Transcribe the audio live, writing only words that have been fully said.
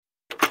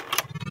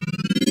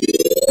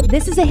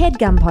This is a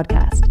HeadGum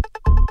podcast.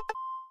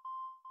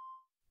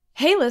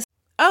 Hey, listen.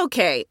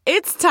 Okay,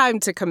 it's time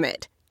to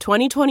commit.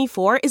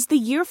 2024 is the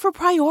year for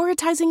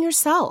prioritizing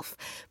yourself.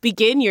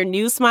 Begin your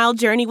new smile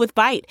journey with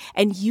Byte,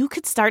 and you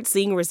could start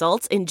seeing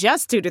results in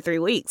just 2 to 3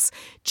 weeks.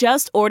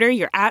 Just order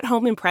your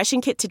at-home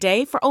impression kit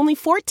today for only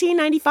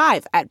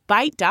 $14.95 at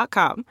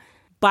Byte.com.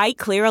 Byte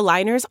Clear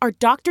aligners are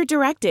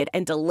doctor-directed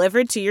and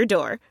delivered to your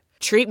door.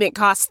 Treatment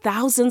costs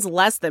thousands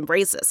less than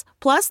braces.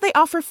 Plus, they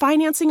offer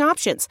financing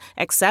options,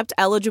 accept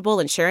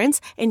eligible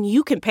insurance, and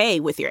you can pay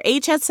with your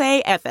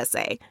HSA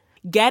FSA.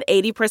 Get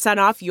 80%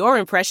 off your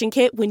impression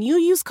kit when you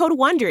use code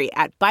WONDERY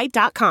at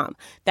Byte.com.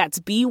 That's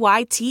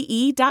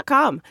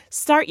BYTE.com.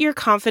 Start your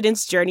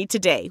confidence journey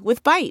today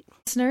with Byte.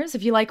 Listeners,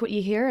 if you like what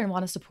you hear and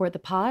want to support the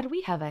pod,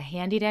 we have a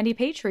handy-dandy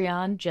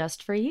Patreon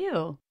just for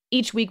you.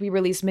 Each week we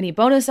release mini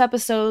bonus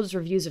episodes,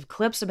 reviews of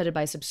clips submitted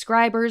by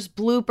subscribers,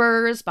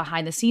 bloopers,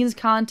 behind-the-scenes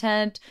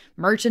content,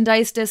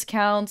 merchandise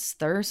discounts,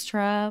 thirst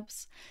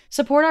traps.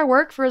 Support our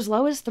work for as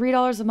low as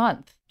 $3 a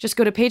month. Just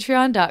go to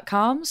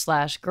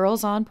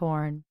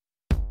patreon.com/girlsonporn.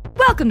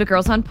 Welcome to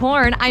Girls on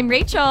Porn. I'm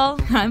Rachel.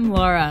 I'm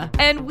Laura.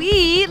 And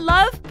we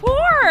love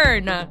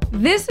porn.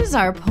 This is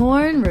our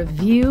porn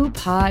review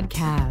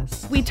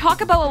podcast. We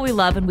talk about what we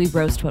love and we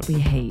roast what we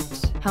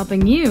hate.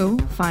 Helping you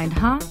find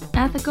hot,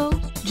 ethical,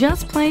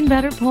 just plain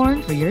better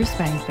porn for your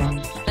spank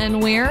bank.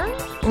 And we're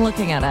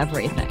looking at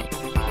everything.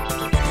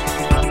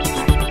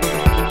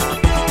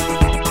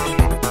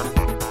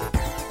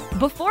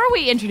 Before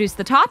we introduce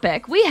the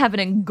topic, we have an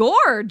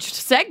engorged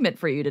segment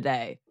for you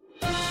today.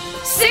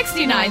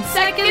 69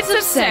 seconds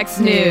of sex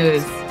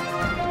news.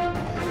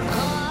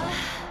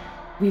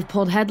 We've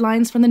pulled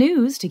headlines from the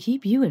news to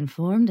keep you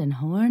informed and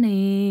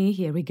horny.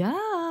 Here we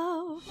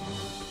go.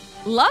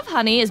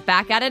 Lovehoney is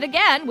back at it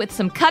again with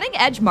some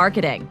cutting-edge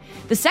marketing.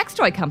 The sex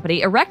toy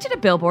company erected a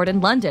billboard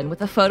in London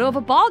with a photo of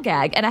a ball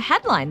gag and a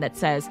headline that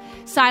says,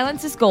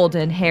 "Silence is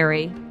golden,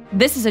 Harry."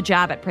 This is a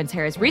jab at Prince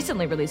Harry's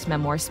recently released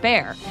memoir,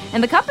 Spare.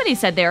 And the company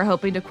said they are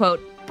hoping to,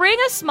 quote, bring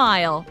a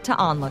smile to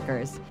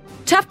onlookers.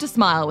 Tough to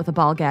smile with a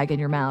ball gag in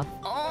your mouth.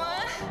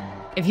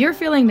 If you're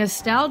feeling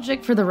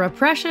nostalgic for the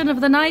repression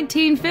of the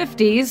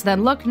 1950s,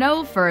 then look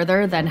no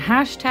further than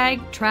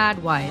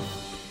 #TradWife.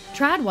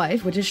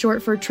 Tradwife, which is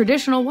short for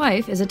traditional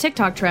wife, is a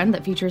TikTok trend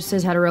that features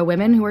cis-hetero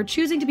women who are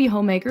choosing to be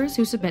homemakers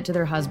who submit to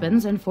their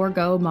husbands and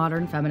forego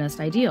modern feminist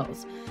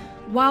ideals.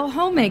 While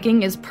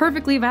homemaking is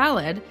perfectly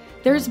valid,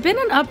 there's been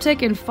an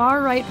uptick in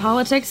far-right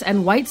politics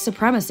and white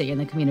supremacy in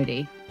the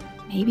community.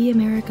 Maybe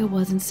America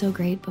wasn't so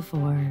great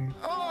before.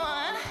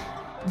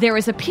 There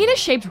is a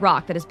penis-shaped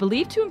rock that is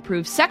believed to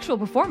improve sexual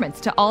performance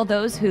to all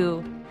those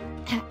who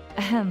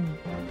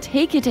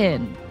take it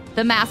in.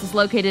 The mass is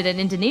located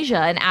in Indonesia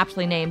and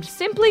aptly named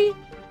simply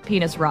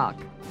Penis Rock.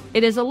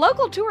 It is a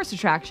local tourist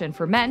attraction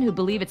for men who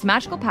believe its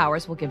magical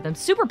powers will give them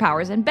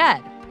superpowers in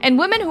bed, and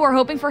women who are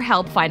hoping for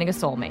help finding a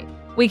soulmate.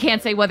 We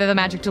can't say whether the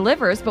magic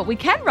delivers, but we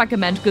can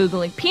recommend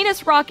Googling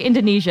Penis Rock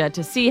Indonesia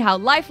to see how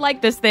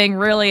lifelike this thing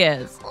really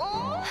is.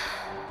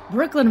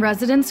 Brooklyn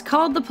residents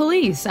called the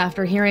police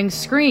after hearing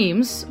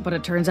screams, but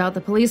it turns out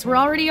the police were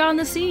already on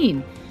the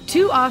scene.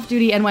 2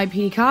 off-duty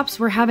NYPD cops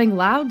were having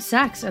loud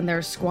sex in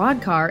their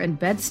squad car in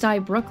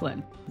Bed-Stuy,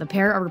 Brooklyn. The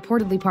pair are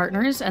reportedly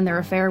partners, and their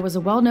affair was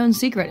a well-known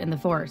secret in the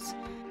force.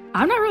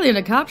 I'm not really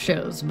into cop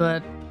shows,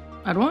 but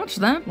I'd watch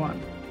that one.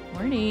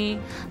 Horny.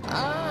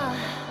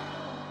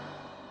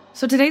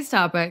 So today's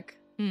topic,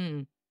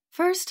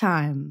 first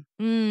time.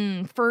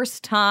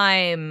 First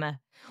time.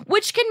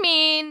 Which can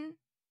mean...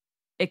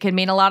 It can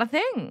mean a lot of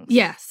things.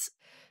 Yes.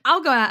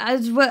 I'll go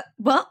as well.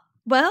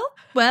 Well.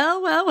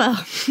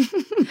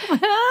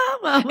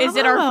 Is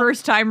it our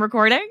first time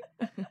recording?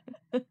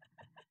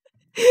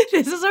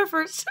 This is our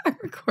first time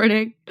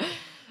recording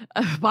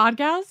a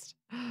podcast?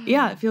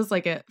 Yeah, it feels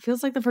like it.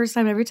 Feels like the first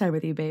time every time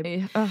with you,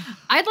 baby.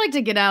 I'd like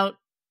to get out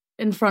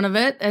in front of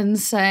it and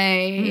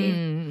say,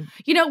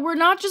 you know, we're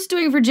not just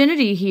doing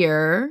virginity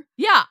here.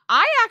 Yeah,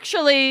 I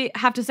actually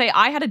have to say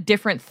I had a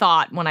different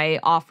thought when I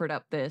offered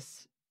up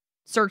this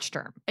search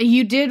term.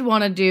 You did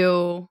want to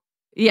do,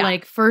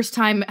 like, first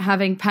time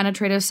having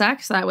penetrative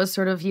sex? That was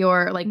sort of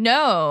your, like...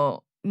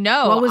 No.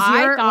 What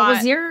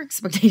was your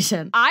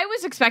expectation? I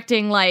was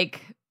expecting, like,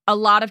 a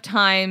lot of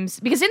times...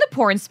 Because in the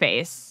porn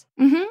space,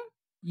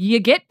 you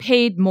get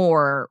paid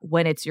more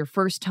when it's your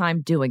first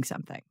time doing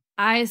something.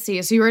 I see.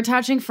 So you were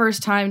attaching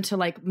first time to,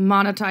 like,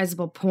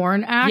 monetizable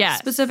porn acts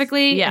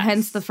specifically? Yes.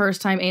 Hence the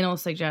first time anal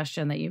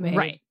suggestion that you made.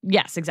 Right.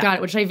 Yes, exactly. Got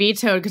it, which I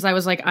vetoed because I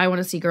was like, I want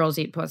to see girls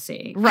eat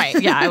pussy. Right.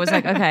 Yeah, I was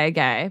like, okay,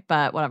 gay,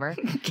 but whatever.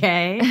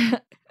 Okay.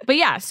 But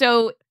yeah,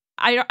 so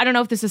I don't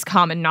know if this is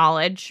common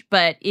knowledge,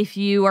 but if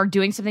you are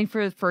doing something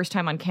for the first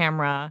time on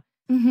camera,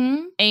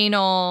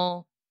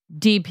 anal,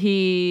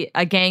 DP,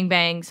 a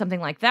gangbang, something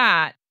like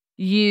that,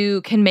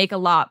 you can make a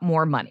lot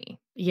more money.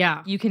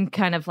 Yeah. You can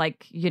kind of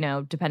like, you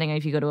know, depending on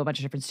if you go to a bunch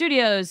of different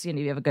studios, you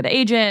know, you have a good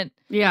agent.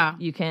 Yeah.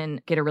 You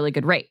can get a really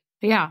good rate.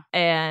 Yeah.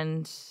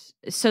 And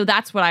so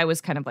that's what I was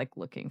kind of like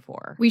looking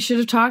for. We should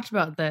have talked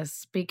about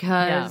this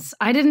because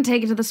I didn't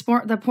take it to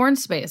the porn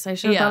space. I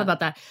should have thought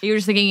about that. You were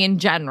just thinking in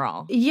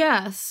general.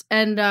 Yes.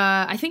 And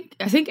I think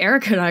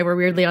Erica and I were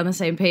weirdly on the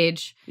same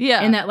page.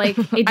 Yeah. In that, like,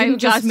 it didn't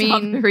just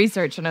mean the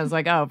research, and I was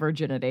like, oh,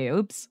 virginity.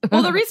 Oops.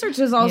 Well, the research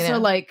is also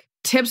like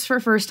tips for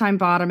first time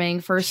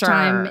bottoming, first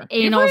time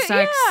anal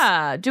sex.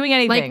 Yeah, doing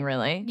anything,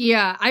 really.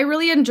 Yeah, I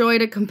really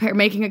enjoyed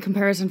making a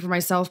comparison for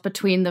myself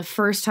between the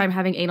first time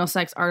having anal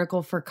sex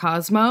article for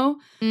Cosmo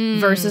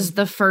versus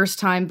the first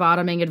time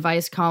bottoming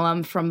advice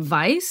column from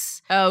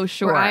Vice. Oh,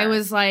 sure. Where I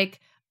was like,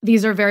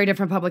 these are very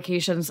different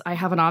publications. I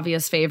have an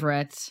obvious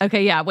favorite.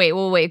 Okay, yeah.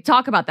 Wait.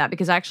 Talk about that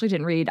because I actually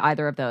didn't read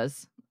either of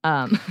those.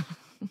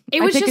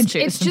 It was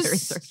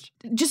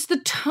just the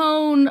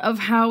tone of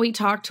how we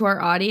talk to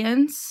our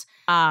audience.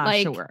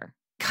 Sure.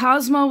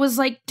 Cosmo was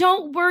like,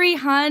 don't worry,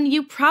 hun,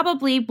 you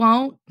probably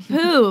won't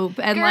poop.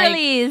 And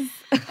girlies.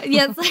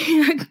 Yes,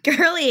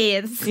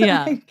 girlies.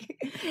 Yeah.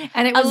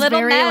 And it was a little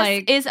very mess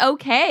like is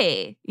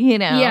okay, you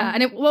know? Yeah.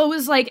 And it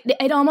was like,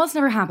 it almost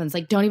never happens.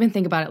 Like, don't even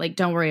think about it. Like,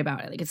 don't worry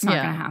about it. Like, it's not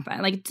going to happen.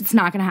 Like, it's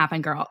not going to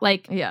happen, girl.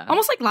 Like,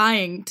 almost like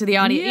lying to the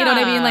audience. You know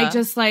what I mean? Like,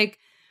 just like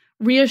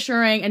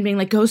reassuring and being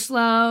like, go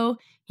slow.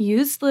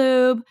 Use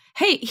lube.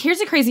 Hey, here's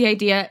a crazy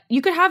idea.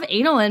 You could have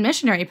anal in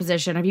missionary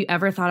position. Have you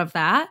ever thought of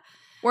that?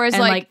 Whereas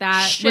like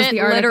that shit was the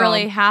article.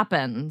 Literally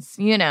happens,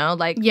 you know,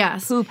 like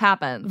poop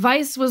happens.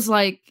 Vice was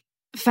like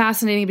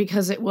fascinating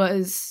because it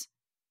was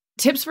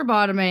tips for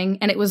bottoming.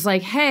 And it was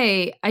like,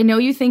 hey, I know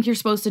you think you're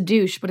supposed to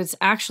douche, but it's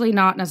actually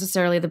not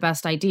necessarily the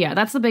best idea.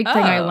 That's the big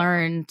thing I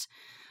learned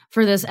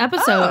for this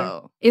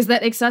episode is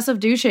that excessive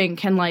douching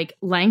can like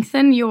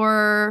lengthen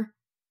your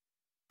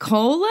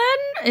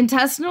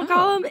intestinal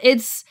column.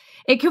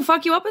 It can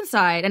fuck you up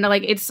inside, and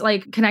like it's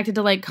like connected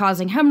to like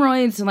causing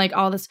hemorrhoids and like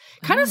all this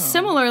kind of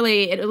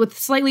similarly with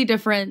slightly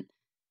different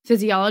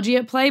physiology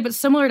at play, but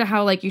similar to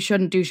how like you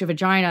shouldn't douche a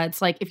vagina.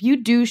 It's like if you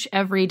douche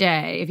every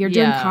day, if you're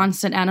doing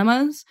constant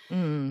enemas,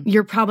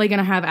 you're probably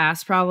gonna have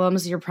ass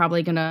problems. You're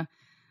probably gonna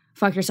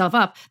fuck yourself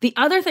up. The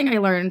other thing I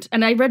learned,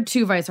 and I read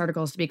 2 Vice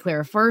articles to be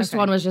clear. First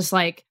one was just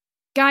like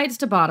guides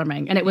to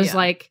bottoming, and it was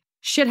like,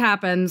 shit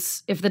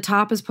happens. If the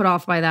top is put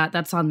off by that,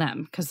 that's on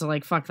them because they're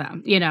like, fuck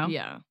them, you know?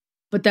 Yeah.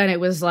 But then it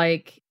was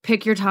like,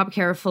 pick your top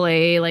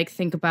carefully, like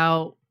think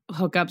about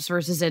hookups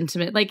versus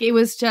intimate. Like it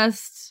was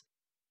just,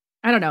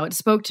 I don't know, it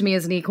spoke to me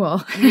as an equal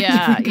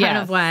kind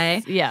of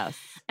way. Yes.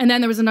 And then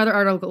there was another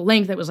article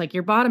link that was like,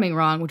 you're bottoming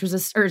wrong, which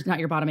was, or not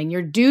you're bottoming,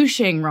 you're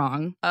douching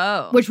wrong.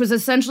 Oh. Which was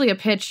essentially a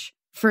pitch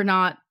for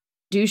not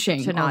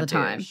douching all the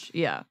time.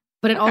 Yeah.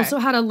 But it also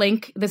had a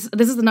link. This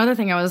is another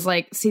thing I was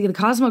like, see, the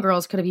Cosmo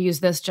girls could have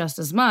used this just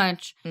as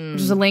much,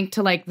 which is a link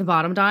to like the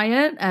bottom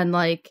diet and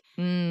like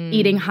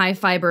eating high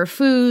fiber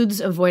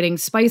foods, avoiding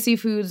spicy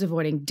foods,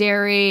 avoiding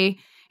dairy.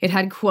 It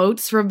had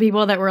quotes from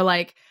people that were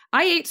like,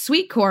 I ate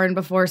sweet corn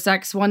before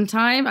sex one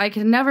time. I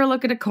can never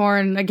look at a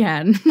corn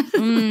again.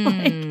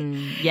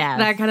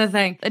 That kind of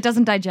thing. It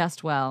doesn't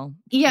digest well.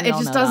 Yeah, it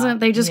just doesn't.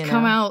 They just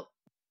come out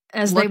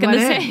as they went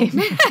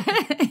in.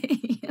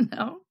 You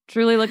know?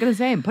 Truly look at the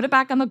same. Put it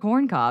back on the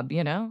corn cob,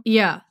 you know?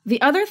 Yeah.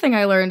 The other thing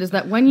I learned is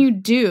that when you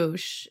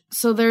douche,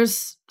 so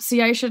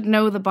I should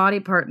know the body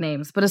part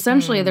names, but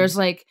essentially there's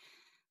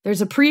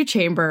a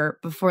pre-chamber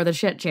before the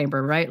shit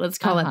chamber, right? Let's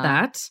call it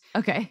that.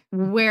 Okay.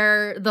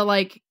 Where the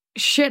like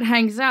shit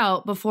hangs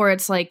out before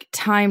it's like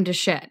time to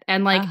shit.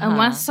 And like,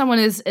 unless someone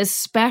is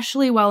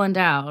especially well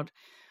endowed,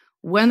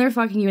 when they're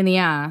fucking you in the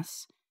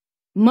ass,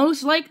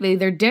 most likely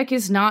their dick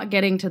is not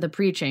getting to the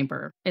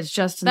pre-chamber. It's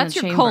just in the chamber.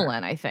 That's your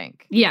colon, I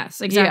think.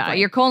 Yes, exactly. Yeah,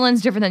 your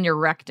colon's different than your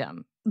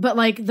rectum. But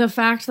like the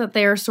fact that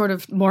they're sort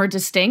of more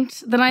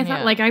distinct than I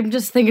thought, like I'm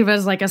just thinking of it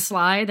as like a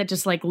slide that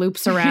just like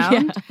loops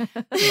around.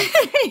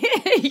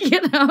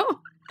 You know?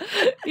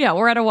 Yeah,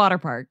 we're at a water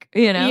park,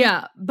 you know?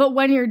 Yeah, but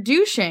when you're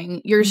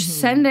douching, you're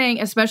sending,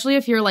 especially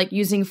if you're like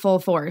using full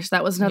force,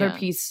 that was another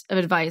piece of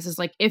advice, is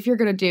like if you're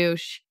gonna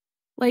douche,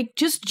 like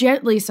just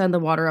gently send the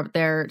water up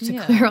there to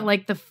clear out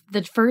like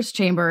the first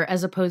chamber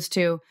as opposed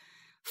to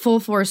full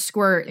force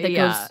squirt that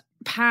goes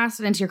past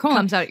and into your colon.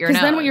 Comes out your nose.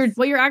 Because then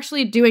what you're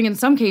actually doing in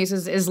some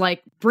cases is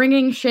like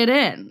bringing shit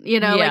in. You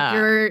know,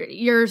 like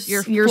you're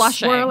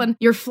flushing. Swirling,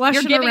 you're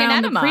flushing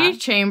around the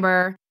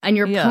pre-chamber and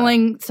you're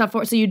pulling stuff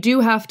forward. So you do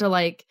have to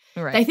like,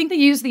 I think they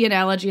use the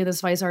analogy of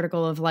this Vice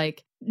article of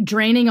like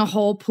draining a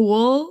whole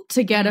pool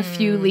to get a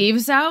few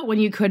leaves out when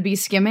you could be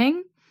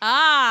skimming.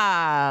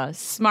 Ah,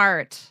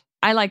 smart.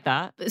 I like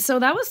that. So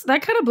that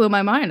kind of blew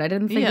my mind. I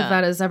didn't think of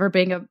that as ever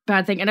being a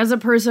bad thing. And as a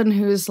person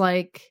who's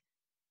like,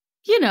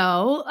 you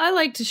know, I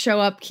like to show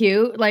up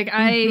cute. Like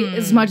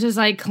as much as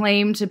I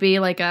claim to be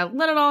like a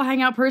let it all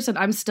hang out person,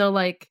 I'm still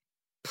like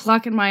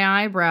plucking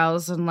my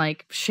eyebrows and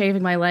like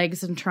shaving my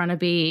legs and trying to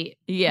be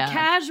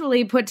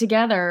casually put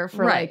together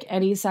for like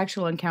any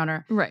sexual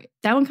encounter. Right.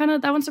 That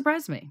one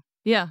surprised me.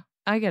 Yeah,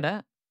 I get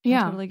it.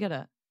 Yeah. I totally get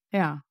it.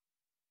 Yeah.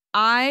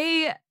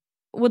 I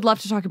would love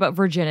to talk about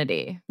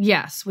virginity.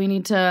 Yes, we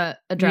need to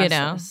address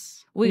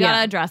this. We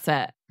gotta address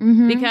it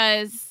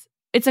because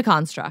it's a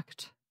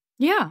construct.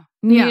 Yeah.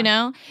 Yeah. You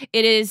know,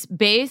 it is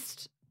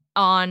based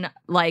on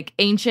like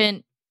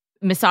ancient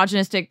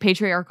misogynistic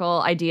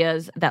patriarchal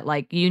ideas that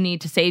like you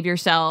need to save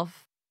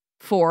yourself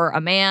for a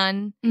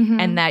man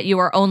and that you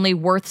are only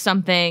worth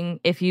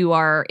something if you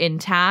are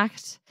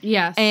intact.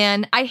 Yes.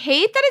 And I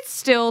hate that it's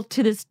still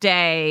to this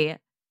day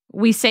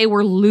we say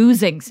we're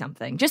losing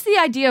something. Just the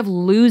idea of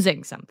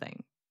losing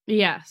something.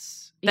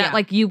 Yes. That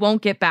like you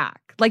won't get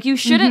back. Like you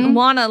shouldn't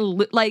want to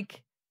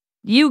like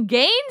you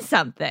gain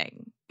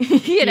something.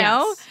 You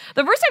know?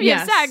 The first time you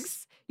have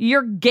sex,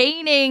 you're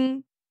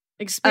gaining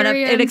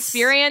experience, an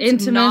experience,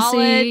 intimacy,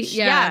 knowledge.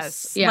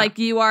 Yes. Yeah. Like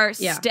you are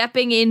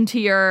stepping into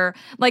your,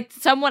 like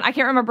someone, I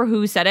can't remember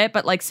who said it,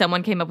 but like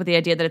someone came up with the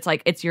idea that it's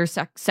like, it's your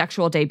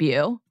sexual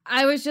debut.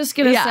 I was just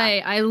going to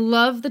say, I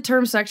love the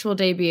term sexual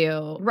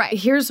debut. Right.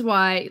 Here's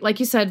why.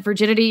 Like you said,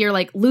 virginity, you're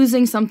like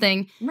losing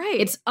something. Right.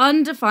 It's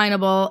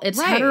undefinable.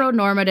 It's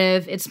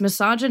heteronormative. It's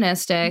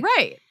misogynistic.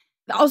 Right.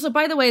 Also,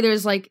 by the way,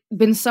 there's like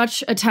been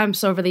such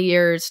attempts over the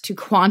years to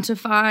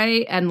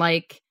quantify and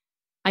like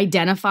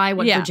identify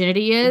what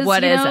virginity is.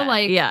 What is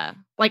it?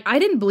 Like I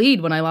didn't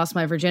bleed when I lost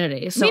my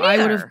virginity. So I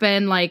would have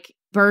been like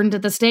burned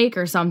at the stake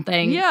or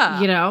something.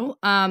 Yeah. You know?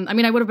 I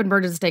mean, I would have been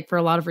burned at the stake for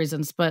a lot of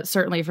reasons, but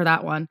certainly for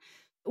that one.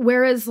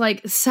 Whereas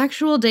like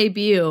sexual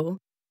debut,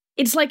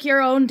 it's like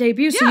your own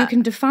debut, so you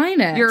can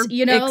define it. You're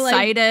you know,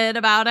 excited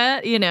about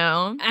it, you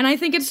know? And I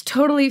think it's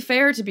totally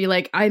fair to be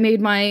like, I made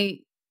my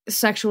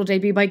sexual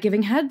debut by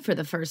giving head for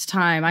the first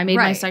time. I made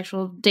my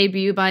sexual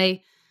debut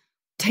by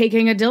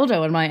taking a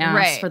dildo in my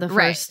ass for the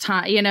first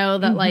time. You know,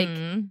 that like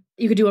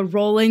you could do a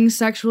rolling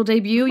sexual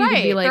debut. You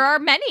could be like, there are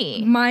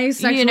many. My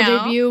sexual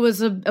debut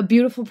was a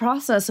beautiful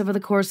process over the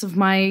course of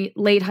my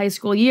late high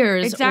school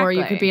years. Exactly. Or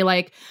you could be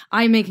like,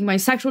 I'm making my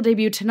sexual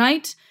debut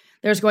tonight.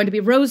 There's going to be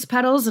rose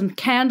petals and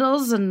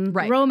candles and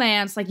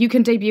romance. Like you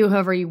can debut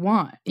however you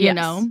want, you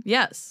know?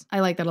 Yes. I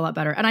like that a lot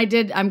better. And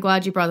I'm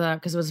glad you brought that up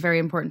because it was very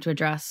important to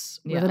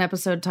address with an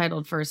episode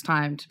titled First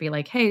Time to be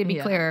like, hey, to be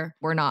clear,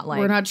 we're not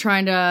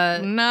trying to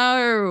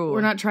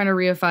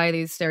reify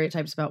these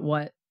stereotypes about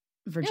what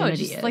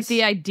virginity is. Like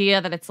the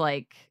idea that it's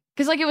like,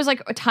 because like it was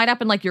like tied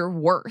up in like your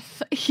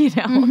worth, you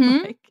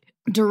know? Like,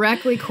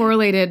 directly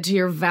correlated to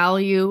your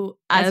value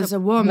as a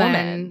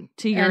woman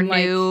to your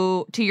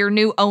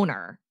new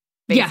owner.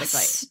 Basically.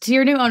 Yes, to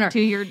your new owner.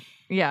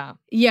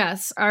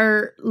 Yes,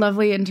 our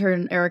lovely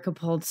intern Erica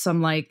pulled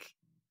some like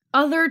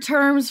other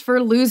terms for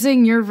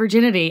losing your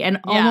virginity, and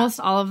almost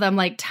all of them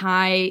like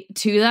tie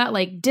to that,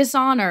 like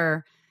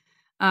dishonor,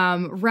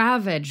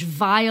 ravage,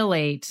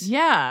 violate,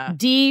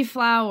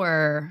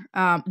 deflower,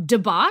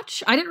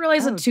 debauch. I didn't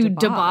realize that to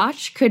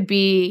debauch could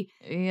be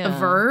a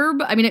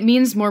verb. I mean, it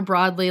means more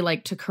broadly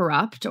like to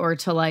corrupt or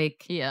to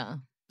like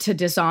to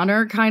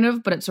dishonor, kind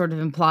of, but it sort of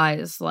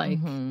implies like.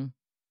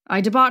 I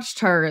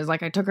debauched her as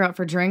like I took her out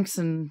for drinks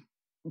and,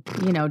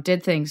 you know,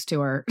 did things to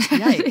her.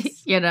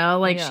 You know,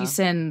 like she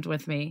sinned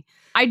with me.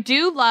 I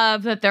do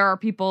love that there are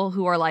people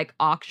who are like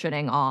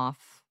auctioning off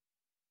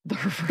their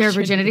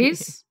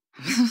virginities.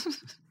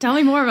 Tell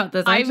me more about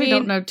this. I actually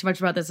don't know too much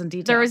about this in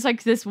detail. There was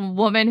like this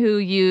woman who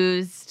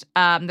used,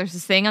 there's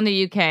this thing on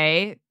the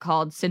UK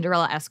called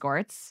Cinderella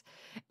Escorts,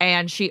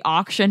 and she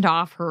auctioned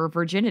off her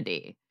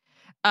virginity.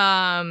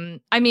 I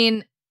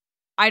mean,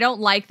 I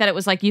don't like that it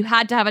was like you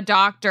had to have a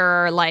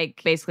doctor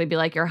like basically be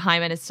like your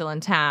hymen is still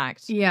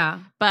intact. Yeah.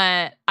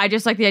 But I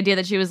just like the idea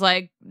that she was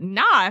like,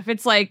 nah, if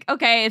it's like,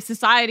 okay, if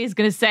society is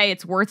going to say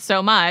it's worth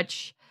so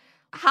much,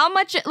 how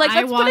much, like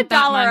let's put a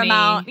dollar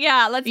amount.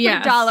 Yeah, let's put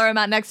a dollar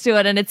amount next to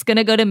it and it's going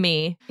to go to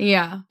me.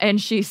 Yeah. And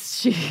she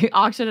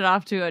auctioned it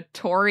off to a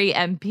Tory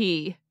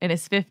MP in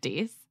his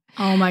 50s.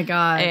 Oh my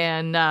God.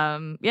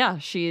 And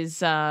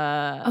she's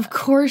of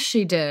course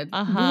she did.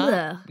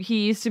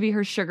 He used to be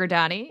her sugar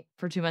daddy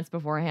for 2 months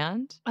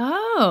beforehand.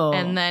 Oh.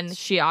 And then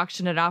she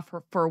auctioned it off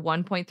for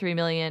 1.3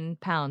 million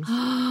pounds.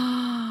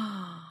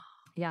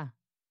 Yeah.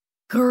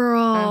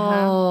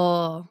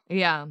 Girl.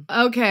 Yeah.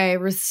 Okay,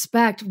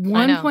 respect.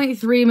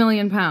 1.3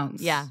 million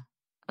pounds. Yeah.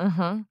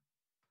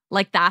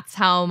 Like that's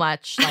how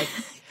much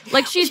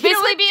like she's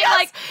basically being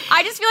like,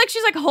 I just feel like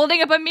she's like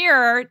holding up a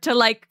mirror to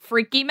like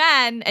freaky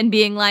men and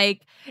being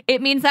like,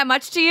 it means that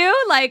much to you?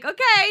 Like,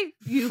 okay.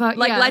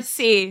 Let's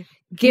see.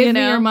 Give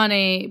me your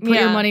money. Put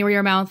your money where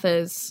your mouth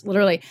is.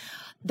 Literally.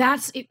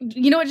 That's,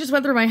 you know what just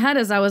went through my head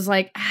is I was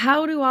like,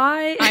 how do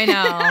I know.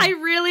 I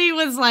really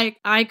was like,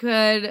 I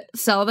could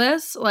sell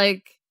this.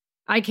 Like,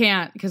 I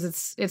can't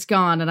because it's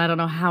gone, and I don't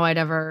know how I'd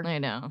ever,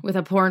 with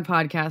a porn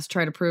podcast,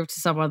 try to prove to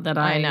someone that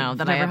I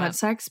never had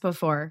sex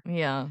before.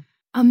 Yeah.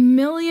 $1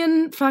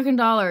 million fucking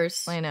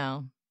dollars. I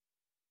know.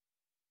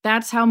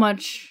 That's how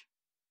much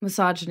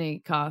misogyny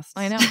costs.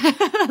 I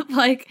know.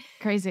 Like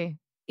crazy.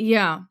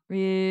 Yeah.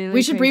 Really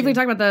we should briefly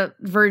talk about the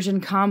virgin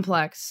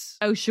complex.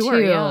 Oh,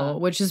 sure. Too,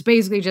 which is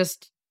basically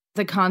just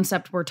the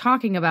concept we're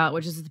talking about,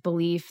 which is the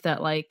belief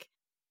that like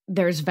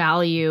there's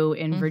value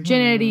in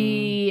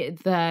virginity,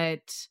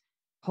 that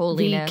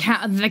holiness.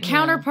 The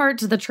counterpart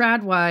to the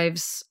trad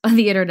wives of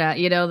the internet,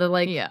 you know,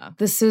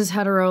 the cis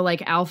hetero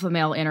like alpha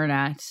male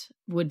internet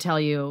would tell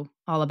you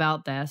all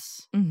about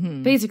this.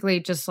 Basically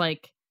just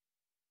like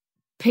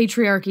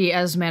patriarchy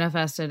as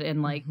manifested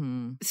in like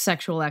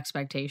sexual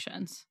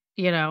expectations,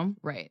 you know?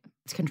 Right.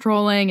 It's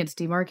controlling, it's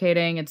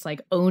demarcating, it's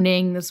like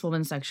owning this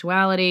woman's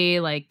sexuality,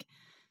 like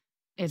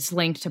it's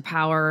linked to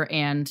power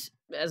and,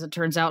 as it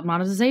turns out,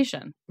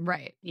 monetization.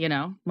 Right. You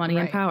know, money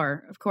and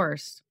power, of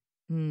course.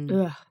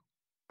 Ugh.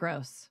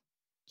 Gross.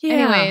 Yeah.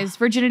 Anyways,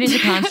 virginity is a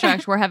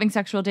construct. We're having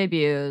sexual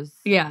debuts.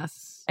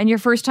 Yes. And your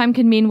first time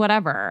can mean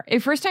whatever. A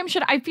first time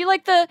I feel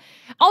like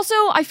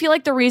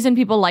the reason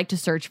people like to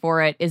search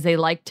for it is they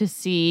like to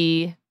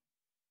see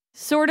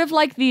sort of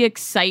like the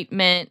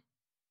excitement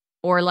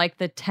or like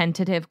the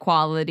tentative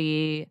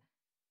quality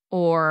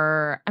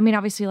or, I mean,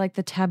 obviously like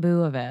the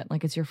taboo of it.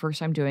 Like it's your first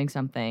time doing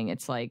something.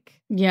 It's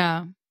like,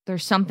 yeah,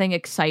 there's something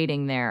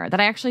exciting there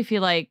that I actually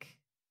feel like,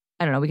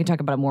 I don't know, we can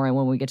talk about it more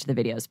when we get to the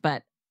videos,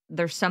 but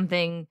there's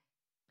something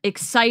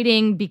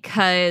exciting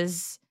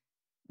because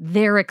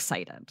they're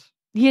excited,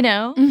 you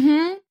know?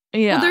 Mm-hmm.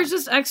 Yeah. Well, there's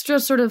just extra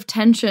sort of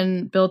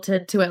tension built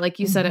into it. Like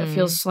you said, it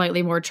feels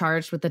slightly more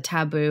charged with the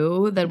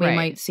taboo than we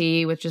might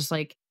see with just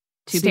like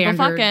two people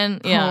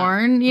fucking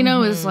porn, you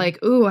know, is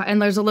like, ooh,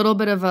 and there's a little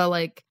bit of a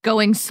like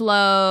going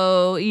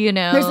slow, you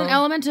know. There's an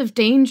element of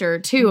danger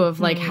too of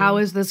like, how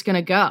is this going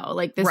to go?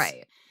 Like this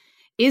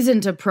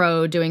isn't a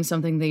pro doing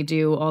something they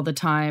do all the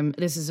time.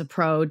 This is a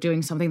pro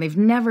doing something they've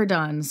never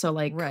done. So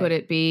like, could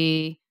it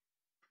be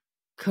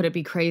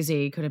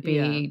crazy? Could it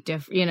be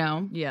different? You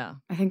know? Yeah.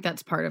 I think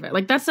that's part of it.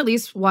 Like, that's at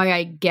least why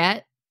I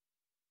get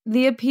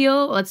the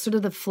appeal. That's sort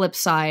of the flip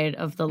side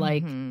of the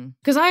like,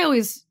 because I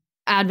always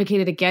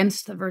advocated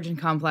against the virgin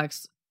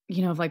complex,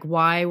 you know, of like,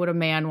 why would a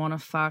man want to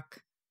fuck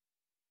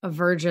a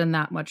virgin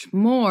that much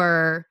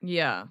more?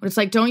 Yeah. But it's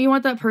like, don't you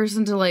want that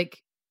person to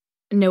like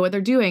know what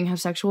they're doing, have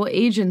sexual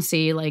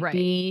agency, like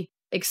be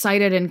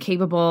excited and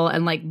capable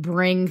and like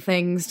bring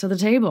things to the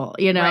table,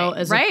 you know,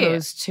 as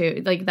opposed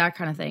to like that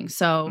kind of thing.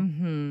 So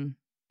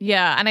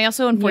yeah. And I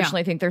also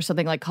unfortunately think there's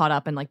something like caught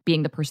up in like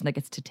being the person that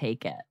gets to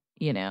take it,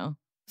 you know?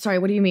 Sorry,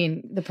 what do you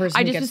mean? The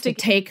person who gets to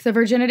take the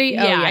virginity?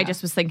 Yeah, I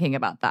just was thinking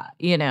about that,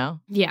 you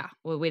know? Yeah.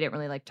 Well, we didn't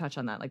really like touch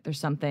on that. Like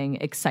there's something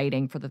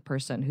exciting for the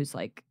person who's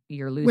like,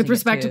 you're losing with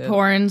respect to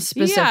porn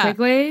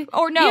specifically? Yeah.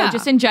 Or no,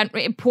 just in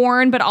general,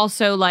 porn, but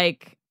also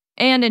like,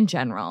 and in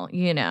general,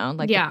 you know,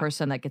 like the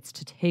person that gets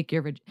to take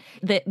your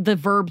the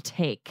verb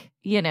take,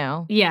 you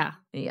know? Yeah.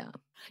 Yeah.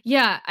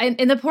 Yeah.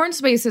 In the porn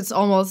space, it's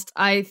almost,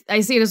 I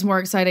see it as more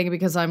exciting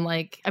because I'm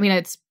like, I mean,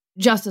 it's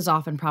just as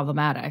often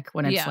problematic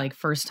when it's like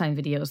first time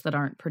videos that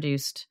aren't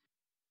produced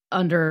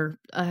under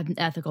an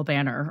ethical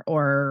banner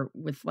or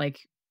with like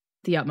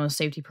the utmost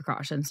safety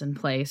precautions in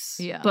place.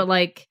 Yeah. But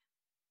like,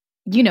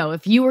 you know,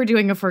 if you were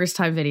doing a first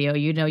time video,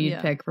 you know, you'd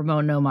pick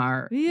Ramon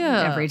Nomar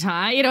every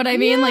time. You know what I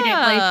mean?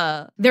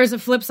 Like there's a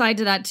flip side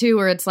to that too,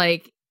 where it's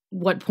like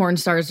what porn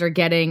stars are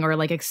getting or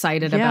like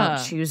excited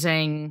about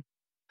choosing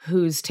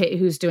who's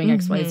doing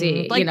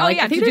XYZ. Like, you know, like,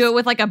 to do it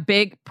with like a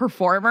big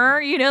performer,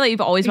 you know, that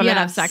you've always wanted to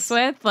have sex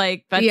with.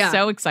 Like that's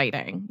so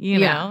exciting, you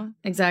know?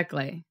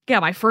 Exactly. Yeah,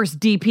 my first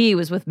DP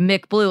was with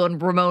Mick Blue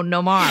and Ramon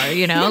Nomar,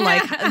 you know,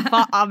 like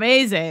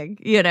amazing,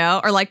 you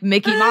know, or like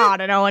Mickey Mott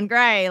and Owen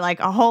Gray,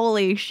 like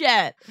holy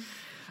shit.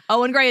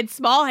 Owen Gray had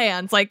small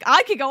hands, like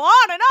I could go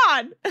on and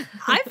on.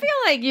 I feel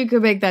like you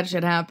could make that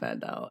shit happen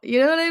though.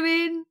 You know what I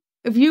mean?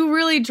 If you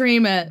really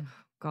dream it,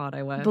 God,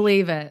 I wish.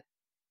 Believe it.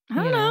 I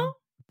don't know.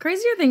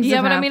 Crazier things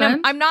have but happened. I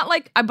mean,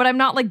 I'm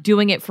not like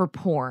doing it for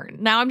porn.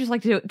 Now I'm just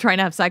like trying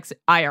to have sex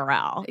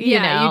IRL. You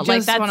know, you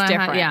like that's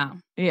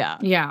different.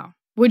 Yeah.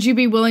 Would you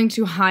be willing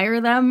to hire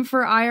them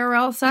for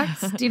IRL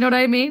sex? Do you know what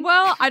I mean?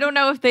 Well, I don't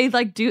know if they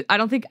like do. I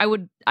don't think I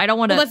would. I don't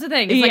want to. Well, that's the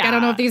thing. It's like I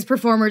don't know if these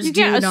performers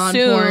do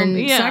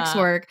non-porn sex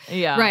work.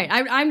 Yeah. Right.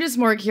 I'm just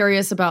more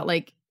curious about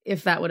like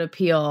if that would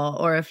appeal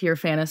or if your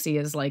fantasy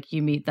is like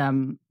you meet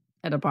them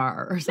at a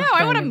bar or something. No,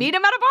 I want to meet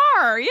him at a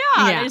bar. Yeah.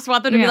 I just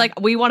want them to be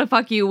like, we want to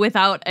fuck you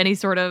without any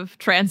sort of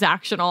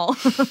transactional,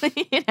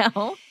 you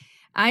know?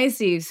 I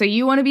see. So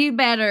you want to be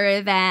better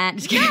at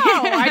that. No,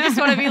 I just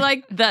want to be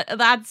like,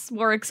 that's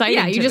more exciting.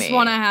 Yeah, you just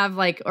want to have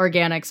like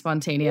organic,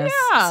 spontaneous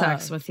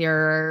sex with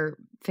your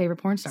favorite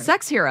porn stars.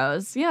 Sex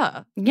heroes.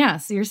 Yeah.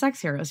 Yes, your sex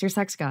heroes, your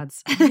sex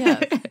gods.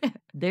 Yes.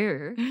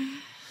 There.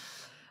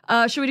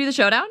 Should we do the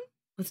showdown?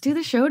 Let's do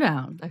the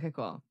showdown. Okay,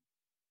 cool.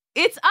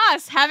 It's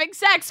us having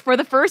sex for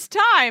the first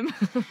time.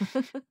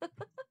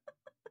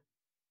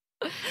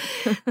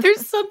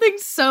 There's something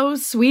so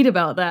sweet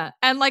about that.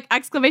 And like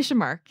exclamation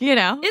mark, you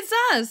know? It's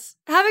us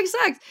having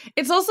sex.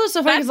 It's also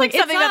so funny. That's like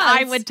something that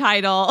I would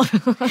title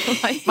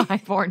like my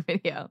porn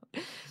video.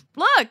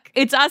 Look,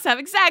 it's us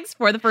having sex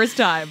for the first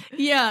time.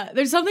 Yeah.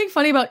 There's something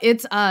funny about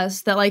it's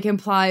us that like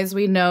implies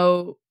we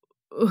know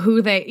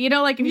who they, you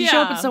know, like if you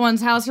show up at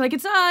someone's house, you're like,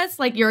 it's us,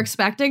 like you're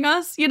expecting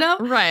us, you know?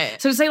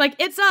 Right. So to say like,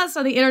 it's us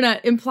on the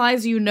internet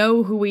implies you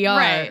know who we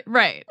are.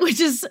 Right. Which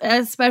is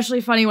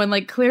especially funny when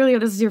like, clearly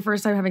this is your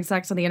first time having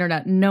sex on the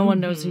internet. No one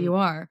knows who you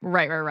are.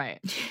 Right.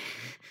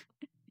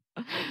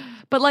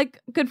 But like,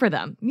 good for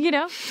them, you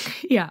know?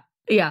 Yeah.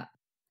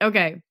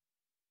 Okay.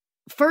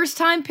 First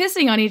time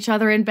pissing on each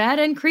other in bed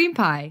and cream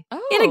pie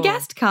in a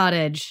guest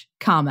cottage.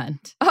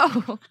 Comment.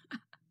 Oh.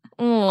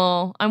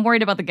 Oh, I'm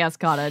worried about the guest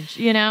cottage,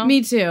 you know?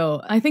 Me too.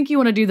 I think you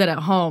want to do that at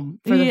home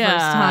for the first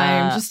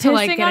time, just to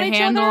like Pissing get on a each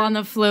handle other? on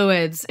the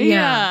fluids.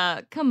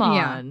 Come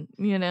on,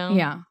 you know?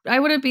 Yeah. I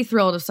wouldn't be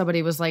thrilled if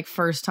somebody was like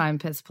first time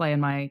piss play in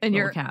my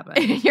little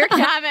cabin. Your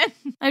cabin.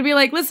 I'd be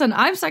like, listen,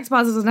 I'm sex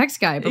positive as the next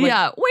guy. But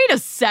like, wait a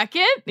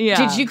second.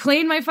 Yeah. did you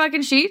clean my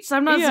fucking sheets?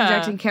 I'm not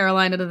subjecting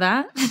Carolina to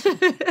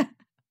that.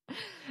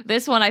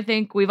 This one, I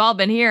think we've all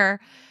been here.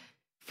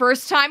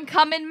 First time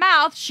cum in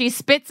mouth, she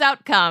spits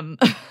out cum.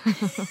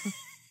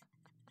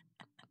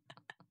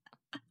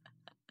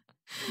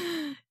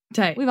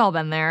 Tight. We've all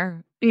been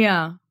there.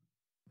 Yeah.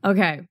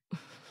 Okay.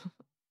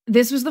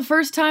 This was the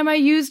first time I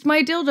used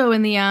my dildo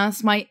in the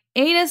ass. My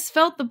anus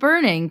felt the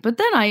burning, but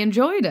then I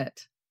enjoyed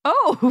it.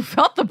 Oh,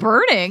 felt the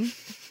burning.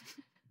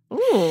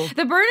 Ooh.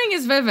 The burning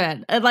is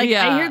vivid. I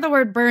hear the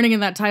word burning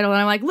in that title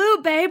and I'm like,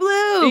 lube, babe,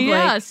 lube.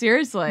 Yeah, like,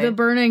 seriously. The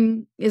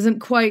burning isn't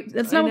quite,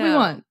 that's not what we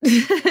want.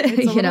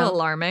 It's a little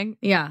alarming.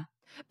 Yeah.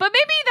 But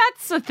maybe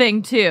that's the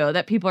thing too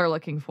that people are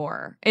looking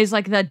for is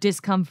like that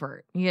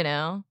discomfort, you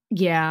know?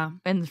 Yeah.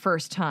 And the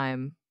first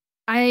time.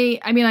 I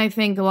mean, I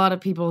think a lot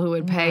of people who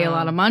would pay a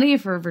lot of money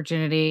for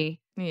virginity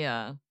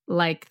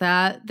like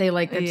that. They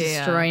like the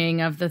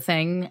destroying of the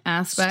thing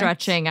aspect.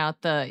 Stretching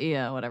out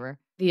the, whatever.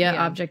 The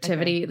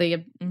objectivity,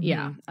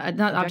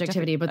 not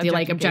objectivity, but the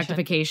like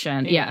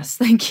objectification. Yeah. Yes,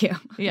 thank you.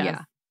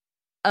 Yes.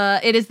 Yeah.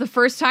 It is the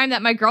first time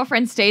that my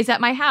girlfriend stays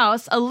at my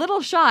house. A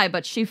little shy,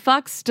 but she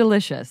fucks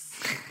delicious.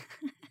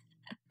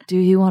 Do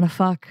you want to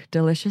fuck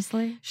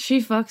deliciously? She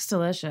fucks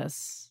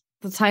delicious.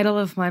 The title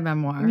of my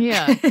memoir.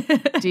 Yeah.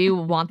 Do you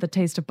want the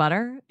taste of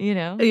butter? You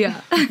know? Yeah.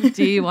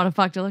 Do you want to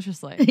fuck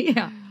deliciously?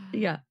 Yeah.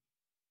 Yeah.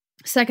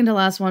 Second to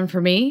last one for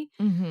me.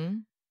 Mm-hmm.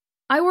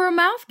 I wore a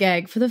mouth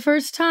gag for the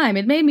first time.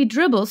 It made me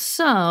dribble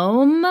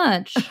so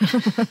much.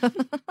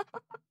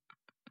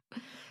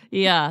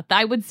 Yeah,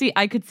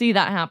 I could see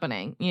that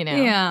happening, you know?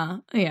 Yeah,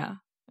 yeah.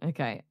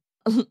 Okay.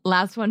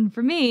 Last one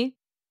for me.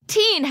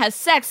 Teen has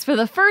sex for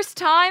the first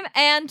time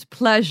and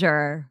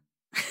pleasure.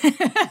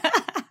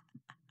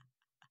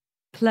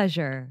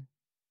 Pleasure.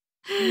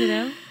 You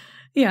know?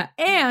 Yeah,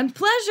 and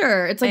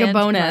pleasure. It's like a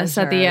bonus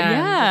at the end.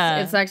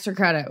 Yeah. It's extra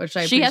credit, which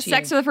I appreciate. She has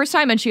sex for the first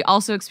time and she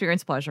also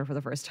experienced pleasure for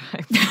the first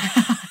time.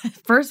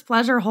 First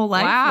pleasure, whole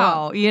life?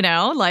 Wow. Well, you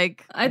know,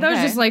 like. I thought it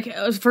was just like it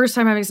was first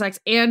time having sex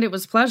and it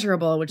was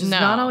pleasurable, which is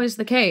not always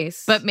the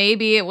case. But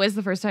maybe it was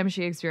the first time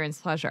she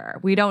experienced pleasure.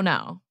 We don't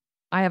know.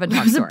 I haven't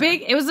talked to her.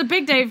 It was a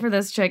big day for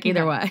this chick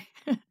either way.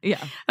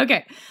 Yeah.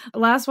 Okay.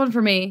 Last one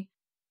for me.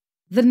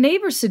 The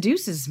neighbor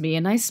seduces me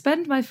and I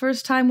spend my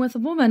first time with a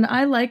woman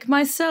I like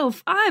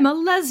myself. I'm a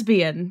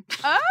lesbian.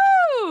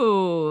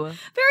 Oh.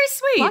 Very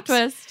sweet. Plot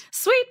twist.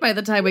 Sweet by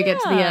the time we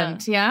get to the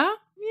end. Yeah?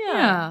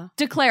 Yeah.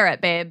 Declare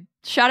it, babe.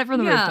 Shout it from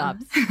the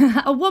rooftops.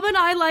 A woman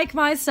I like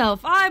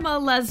myself. I'm a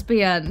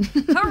lesbian.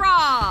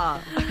 Hurrah!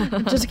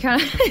 Just kind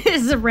of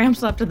it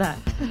ramps up to that.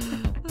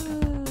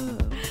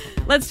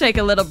 Let's take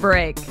a little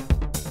break.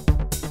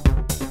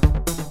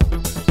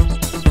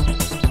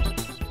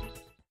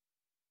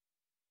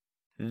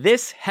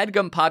 This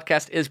HeadGum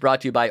podcast is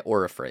brought to you by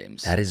Aura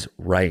Frames. That is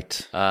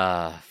right.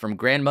 From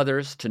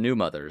grandmothers to new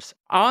mothers,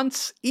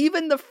 aunts,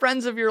 even the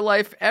friends of your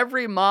life,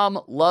 every mom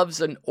loves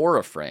an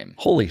Aura Frame.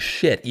 Holy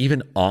shit,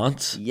 even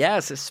aunts?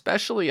 Yes,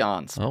 especially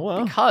aunts. Oh,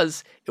 wow.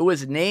 Because it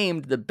was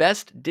named the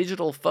best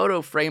digital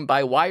photo frame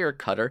by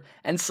Wirecutter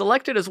and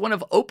selected as one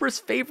of Oprah's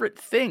favorite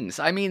things.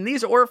 I mean,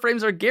 these Aura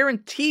Frames are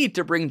guaranteed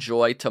to bring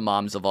joy to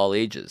moms of all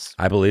ages.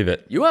 I believe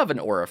it. You have an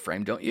Aura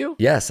Frame, don't you?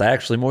 Yes, I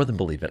actually more than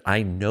believe it.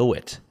 I know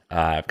it.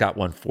 I've got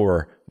one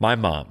for my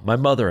mom, my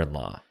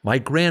mother-in-law, my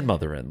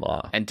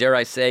grandmother-in-law. And dare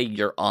I say,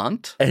 your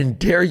aunt? And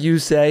dare you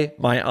say,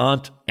 my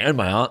aunt and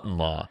my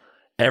aunt-in-law.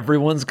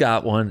 Everyone's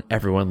got one.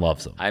 Everyone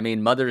loves them. I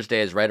mean, Mother's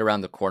Day is right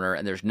around the corner,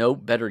 and there's no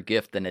better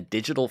gift than a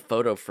digital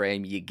photo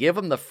frame. You give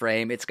them the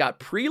frame. It's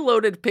got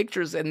preloaded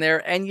pictures in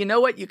there, and you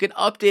know what? You can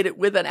update it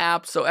with an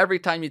app, so every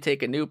time you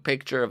take a new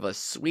picture of a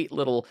sweet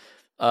little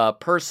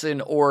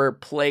person or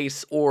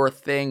place or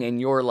thing in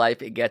your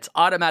life, it gets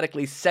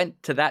automatically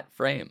sent to that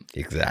frame.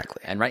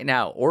 Exactly. And right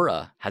now,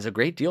 Aura has a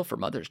great deal for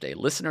Mother's Day.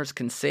 Listeners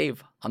can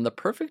save on the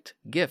perfect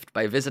gift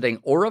by visiting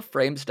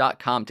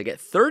auraframes.com to get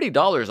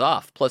 $30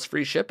 off plus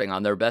free shipping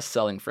on their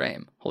best-selling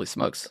frame. Holy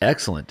smokes.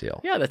 Excellent deal.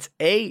 Yeah, that's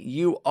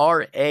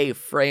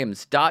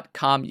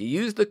auraframes.com. You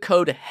use the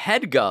code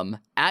HEADGUM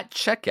at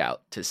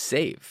checkout to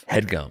save.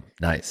 HeadGum.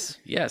 Nice.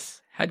 Yes.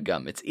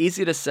 HeadGum. It's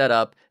easy to set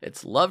up.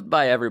 It's loved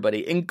by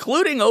everybody,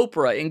 including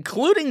Oprah,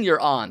 including your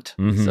aunt.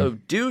 Mm-hmm. So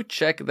do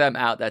check them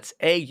out. That's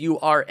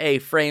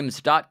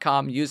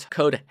auraframes.com. Use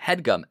code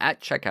HEADGUM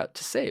at checkout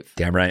to save.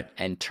 Damn right.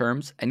 And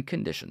terms and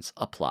conditions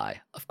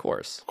apply, of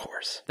course. Of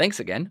course. Thanks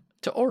again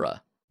to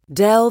Aura.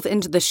 Delve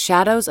into the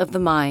shadows of the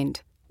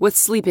mind with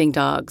Sleeping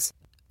Dogs,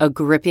 a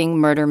gripping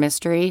murder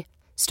mystery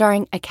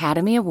starring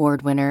Academy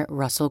Award winner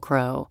Russell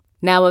Crowe.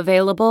 Now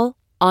available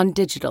on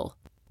digital.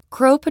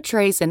 Crowe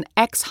portrays an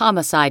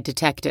ex-homicide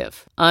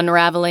detective,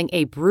 unraveling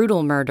a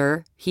brutal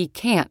murder he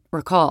can't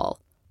recall.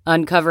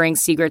 Uncovering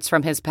secrets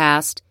from his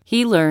past,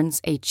 he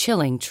learns a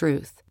chilling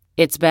truth.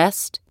 It's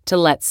best to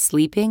let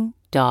sleeping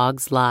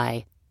dogs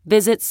lie.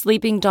 Visit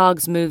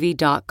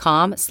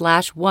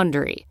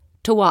sleepingdogsmovie.com/Wondery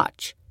to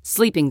watch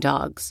Sleeping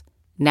Dogs,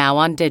 now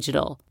on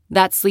digital.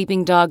 That's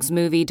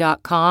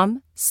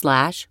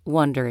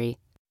sleepingdogsmovie.com/Wondery.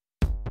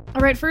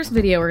 All right, first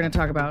video we're going to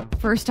talk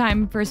about. First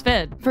time, first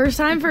vid. First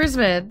time, first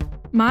vid.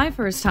 My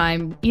first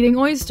time eating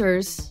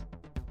oysters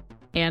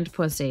and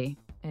pussy.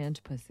 And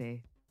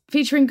pussy.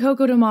 Featuring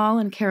Coco Demal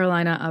and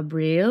Carolina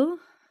Abril.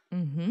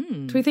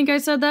 Mm-hmm. Do we think I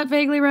said that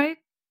vaguely right?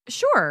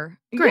 Sure.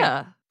 Great.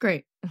 Yeah.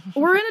 Great.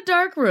 We're in a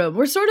dark room.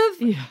 We're sort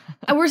of, Yeah.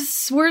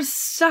 we're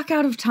stuck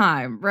out of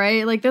time,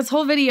 right? Like this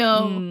whole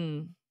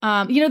video,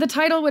 the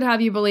title would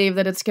have you believe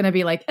that it's going to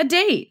be like a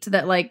date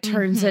that like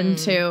turns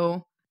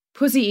into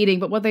pussy eating.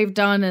 But what they've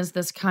done is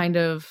this kind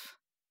of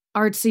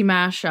artsy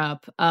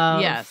mashup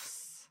of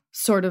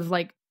sort of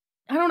like,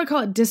 I don't want to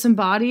call it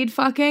disembodied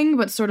fucking,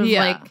 but sort of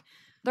like.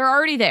 They're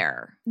already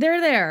there. They're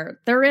there.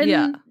 They're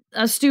in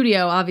a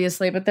studio,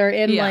 obviously, but they're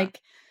in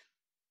like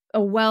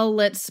a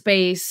well-lit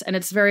space, and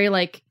it's very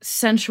like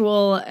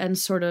sensual and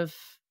sort of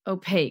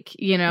opaque.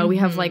 You know, we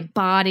have like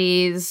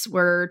bodies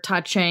we're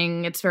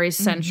touching. It's very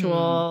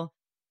sensual,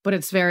 but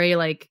it's very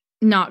like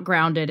not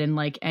grounded in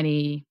like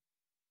any,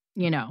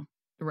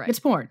 right.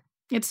 It's porn.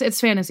 It's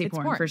fantasy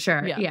porn for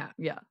sure. Yeah.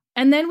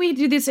 And then we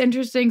do this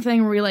interesting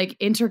thing where we like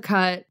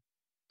intercut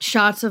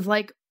shots of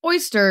like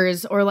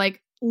oysters or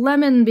like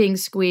lemon being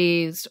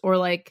squeezed, or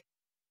like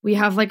we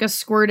have like a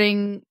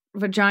squirting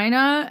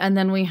vagina, and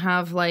then we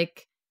have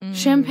like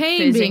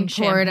champagne being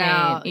poured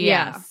out.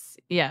 Yes.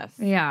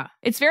 Yeah.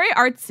 It's very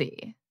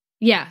artsy.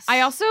 Yes.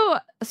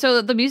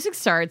 So the music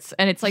starts,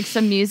 and it's like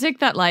some music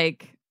that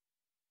like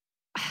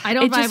I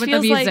don't vibe with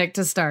the music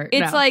to start.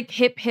 It's like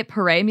hip hip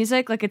hooray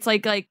music. Like it's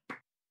like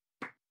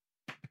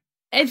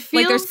it feels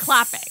like there's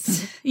clapping.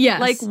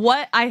 Yes. Like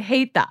what? I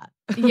hate that.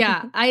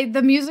 Yeah.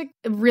 The music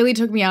really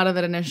took me out of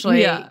it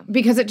initially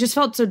because it just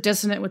felt so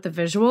dissonant with the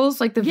visuals.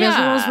 Like the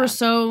visuals were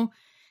so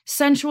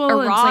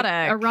sensual, erotic,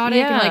 and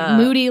like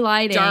moody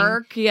lighting,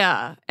 dark,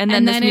 and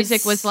then this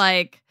music was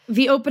like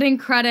the opening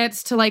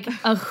credits to like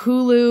a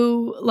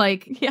Hulu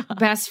like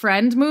best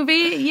friend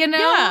movie,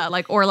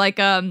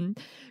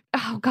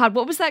 oh god,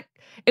 what was that?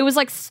 It was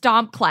like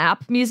stomp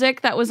clap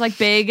music that was like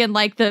big in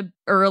like the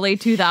early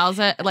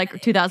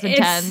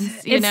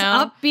 2010s, it's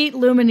upbeat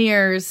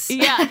Lumineers.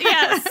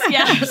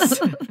 Yes.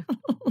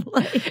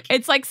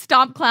 It's like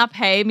stomp clap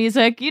hey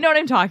music. You know what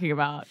I'm talking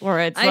about? Where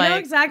it's I know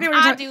exactly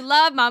what you're do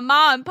love my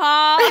mom and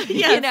pa.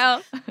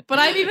 Yes. But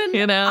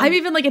I'm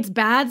even like it's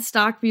bad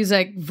stock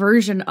music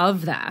version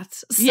of that.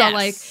 So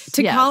like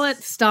to call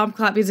it stomp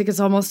clap music is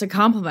almost a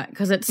compliment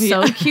because it's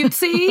so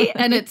cutesy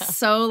and it's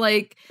so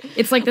like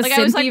it's like the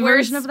synthy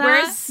version of that.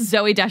 Where's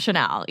Zooey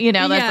Deschanel?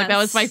 That's like that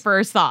was my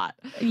first thought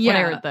when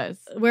I heard this.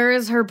 Where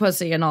is her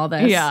pussy in all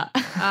this? Yeah.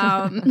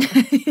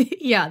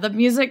 The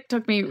music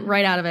took me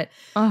right out of it.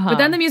 But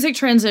then the music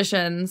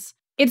transitions.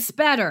 It's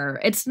better.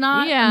 It's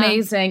not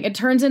amazing. It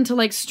turns into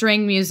like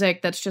string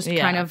music that's just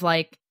kind of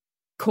like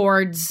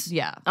chords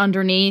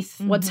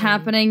underneath what's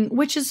happening,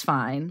 which is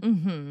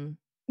fine.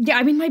 Yeah,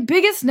 I mean, my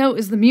biggest note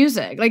is the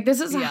music. Like, this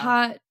is a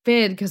hot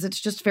vid because it's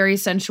just very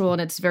sensual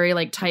and it's very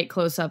like tight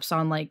close-ups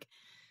on like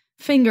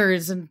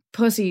fingers and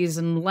pussies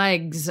and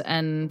legs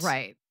and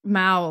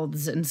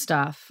mouths and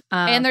stuff.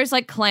 And there's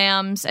like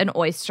clams and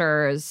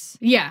oysters.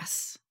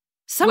 Yes.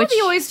 Some of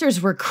the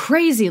oysters were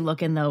crazy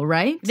looking, though,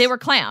 right? They were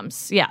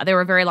clams. Yeah, they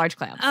were very large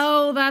clams.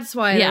 Oh, that's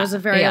why there was a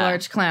very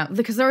large clam.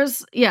 Because there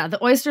was, the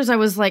oysters, I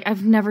was like,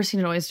 I've never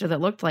seen an oyster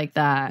that looked like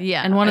that.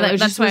 Yeah. And one of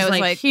those was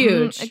like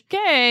huge.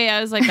 Okay.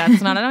 I was like,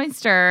 that's not an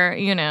oyster,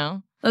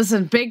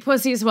 Listen, big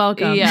pussies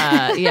welcome.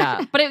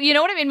 Yeah. But you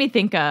know what it made me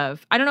think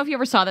of? I don't know if you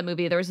ever saw that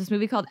movie. There was this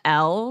movie called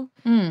Elle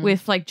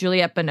with like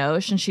Juliette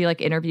Binoche, and she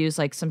like interviews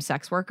like some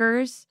sex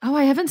workers. Oh,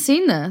 I haven't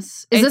seen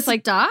this. Is this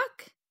like doc?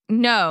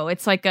 No,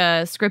 it's like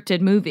a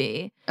scripted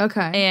movie.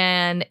 Okay.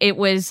 And it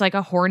was like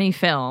a horny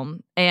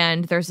film.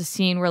 And there's a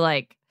scene where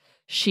like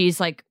she's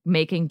like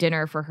making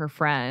dinner for her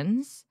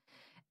friends.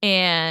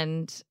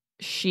 And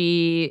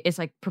she is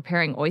like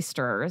preparing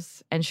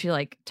oysters. And she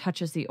like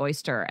touches the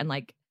oyster. And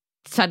like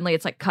suddenly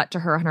it's like cut to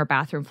her on her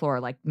bathroom floor,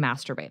 like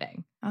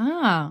masturbating.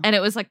 Oh. And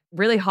it was like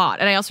really hot.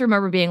 And I also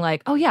remember being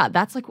like, oh yeah,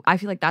 that's like, I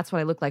feel like that's what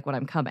I look like when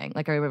I'm coming.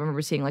 Like I remember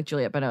seeing like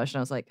Juliette Binoche and I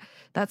was like,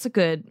 that's a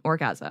good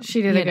orgasm.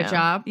 She did a good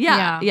job.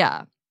 Yeah.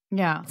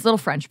 It's a little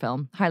French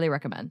film. Highly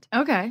recommend.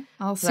 Okay.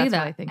 I'll see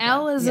that. I think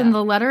L is in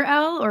the letter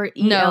L or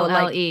E-L-L-E? No,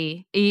 like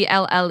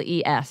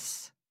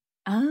E-L-L-E-S.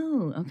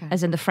 Oh, okay.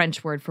 As in the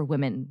French word for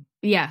women.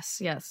 Yes.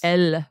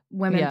 Elle.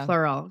 Women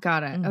plural.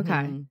 Got it.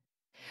 Okay.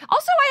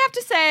 Also, I have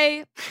to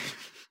say,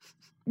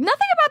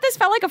 nothing about this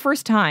felt like a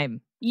first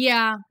time.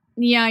 Yeah.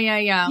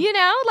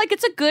 Like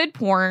it's a good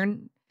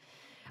porn.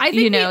 I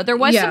think there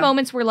was some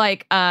moments where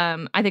like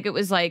I think it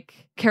was like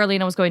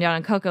Carolina was going down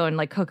on Coco and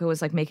like Coco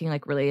was like making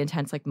like really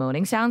intense like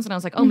moaning sounds and I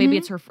was like, oh, maybe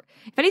it's her. If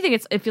anything,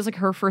 it feels like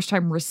her first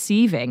time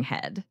receiving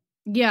head.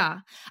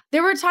 Yeah,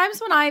 there were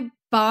times when I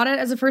bought it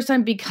as a first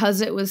time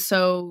because it was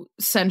so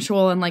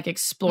sensual and like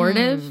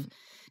explorative.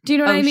 Do you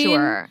know what I mean?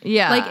 Sure.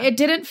 Yeah. Like, it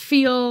didn't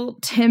feel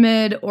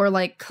timid or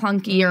like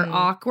clunky or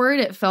awkward.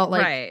 It felt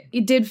like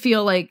it did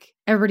feel like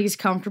everybody's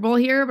comfortable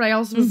here. But I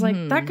also was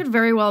like, that could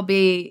very well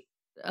be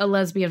a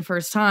lesbian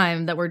first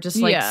time that we're just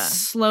like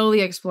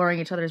slowly exploring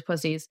each other's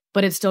pussies,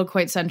 but it's still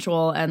quite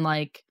sensual and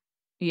like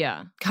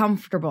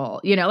comfortable,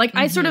 you know, like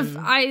I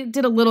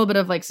did a little bit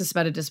of like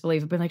suspended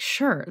disbelief of being like,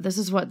 sure, this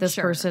is what this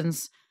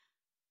person's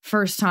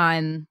first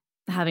time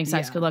having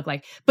sex could look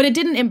like, but it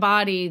didn't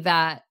embody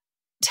that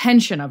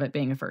tension of it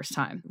being a first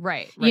time.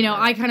 Right. You know,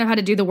 I kind of had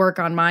to do the work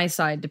on my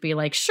side to be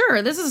like,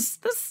 sure, this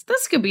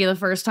could be the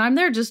first time.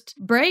 They're just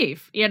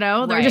brave, you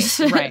know, they're just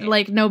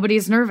like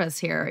nobody's nervous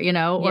here, you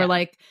know, or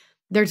like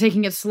they're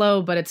taking it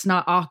slow, but it's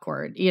not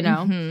awkward, you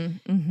know,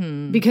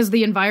 because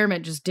the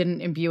environment just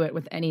didn't imbue it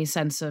with any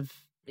sense of,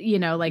 you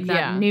know, like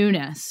that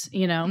newness,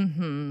 you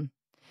know?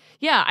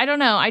 Yeah, I don't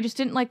know. I just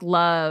didn't like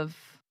love.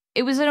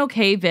 It was an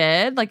okay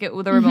vid. Like there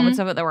were moments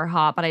of it that were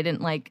hot, but I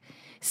didn't like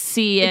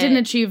see it. It didn't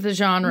achieve the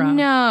genre.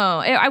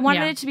 No, I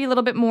wanted it to be a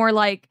little bit more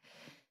like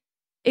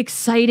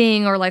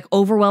exciting or like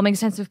overwhelming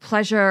sense of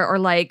pleasure or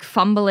like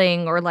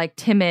fumbling or like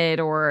timid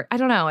or I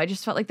don't know. I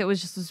just felt like that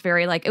was just this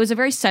very like, it was a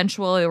very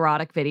sensual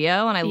erotic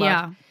video and I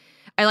loved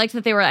I liked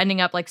that they were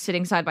ending up like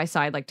sitting side by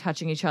side, like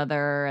touching each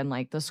other and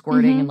like the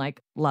squirting and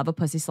like love a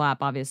pussy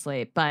slap,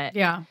 obviously. But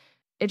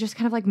it just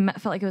kind of like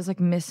felt like it was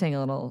like missing a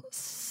little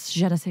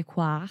je ne sais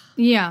quoi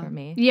for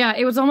me. Yeah,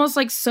 it was almost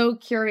like so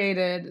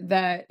curated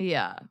that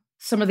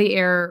some of the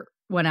air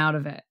went out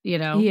of it, you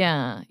know?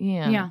 Yeah,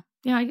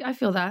 I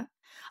feel that.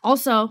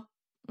 Also,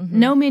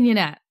 no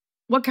mignonette.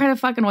 What kind of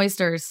fucking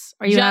oysters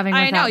are you having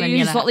with that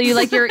mignonette? You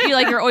like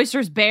your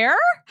oysters bare?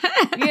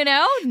 You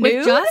know?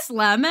 With just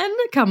lemon?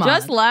 Come on.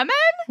 Just lemon?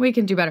 We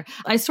can do better.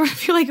 I sort of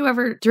feel like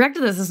whoever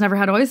directed this has never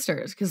had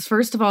oysters because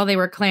first of all, they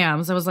were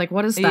clams. I was like,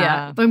 what is that?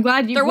 Yeah. But I'm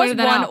glad you pointed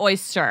that out. There was one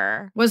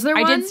oyster. Was there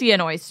one? I did see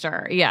an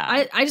oyster,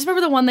 yeah. I just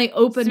remember the one they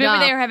opened up.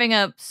 Maybe they were having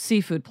a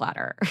seafood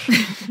platter.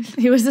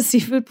 It was a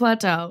seafood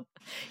plateau.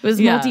 It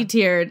was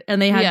multi-tiered, and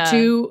they had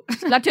two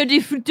plateau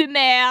de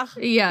mer.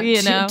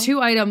 Yeah,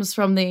 two items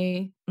from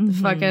the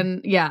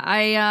fucking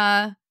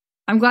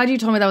I'm glad you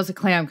told me that was a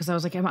clam because I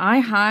was like, am I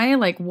high?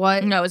 Like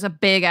what? No, it was a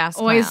big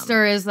ass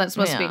oyster is that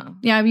supposed to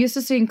be? Yeah, I'm used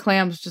to seeing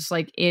clams just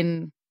like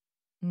in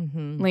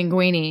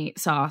linguine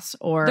sauce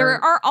or there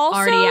are also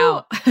already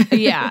out.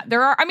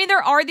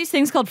 there are these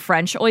things called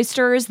French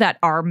oysters that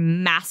are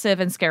massive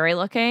and scary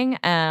looking.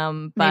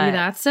 But maybe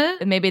that's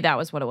it. Maybe that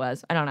was what it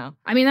was. I don't know.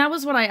 I mean, that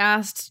was what I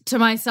asked to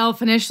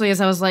myself initially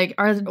as I was like,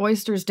 are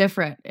oysters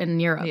different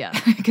in Europe? Yeah.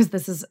 Because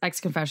this is Ex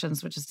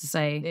Confessions, which is to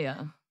say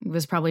it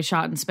was probably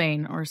shot in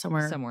Spain or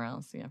somewhere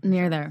else. Yeah.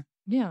 Near there.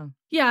 Yeah.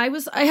 Yeah,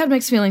 I had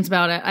mixed feelings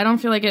about it. I don't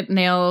feel like it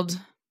nailed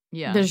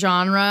the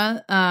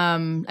genre. I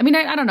mean,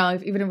 I don't know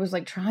if even it was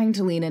like trying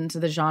to lean into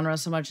the genre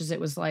so much as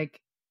it was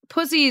like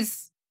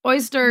pussies,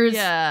 oysters,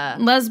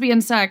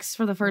 lesbian sex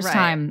for the first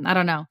time. I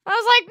don't know. I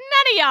was like,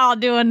 none of y'all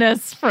doing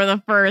this for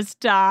the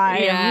first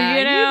time. Yeah,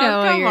 you know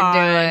what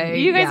you're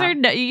doing. You guys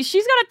are.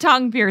 She's got a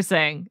tongue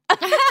piercing.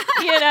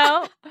 You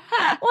know,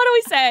 what are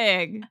we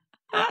saying?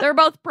 They're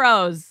both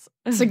pros.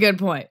 It's a good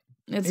point.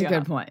 It's a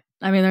good point.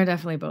 I mean, they're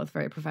definitely both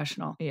very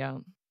professional. Yeah.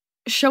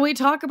 Shall we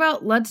talk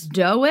about Let's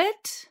Do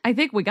It? I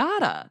think we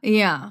gotta.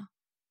 Yeah.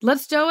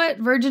 Let's Do It.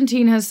 Virgin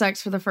teen has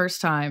sex for the first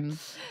time.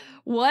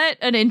 What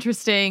an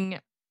interesting...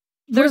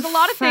 There's a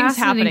lot of things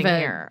happening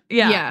here.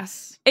 Yeah.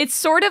 Yes. It's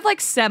sort of like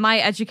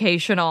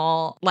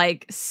semi-educational,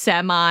 like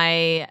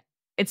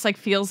it's like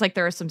feels like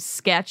there are some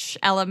sketch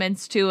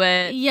elements to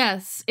it.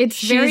 Yes.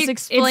 It's very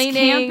explaining.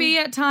 It's campy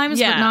at times,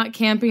 but not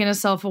campy in a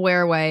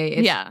self-aware way.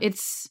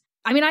 It's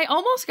I mean, I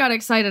almost got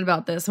excited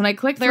about this. When I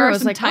clicked through, I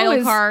was like,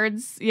 title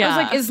cards. Yeah. I was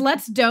like, is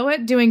Let's Do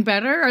It doing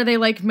better? Are they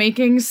like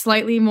making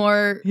slightly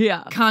more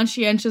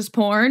conscientious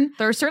porn?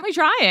 They're certainly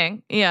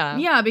trying. Yeah.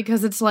 Yeah,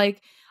 because it's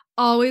like,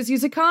 always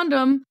use a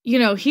condom. You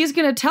know, he's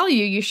going to tell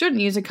you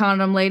shouldn't use a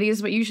condom,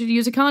 ladies, but you should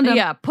use a condom.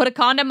 Yeah, put a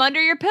condom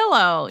under your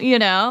pillow, you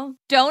know?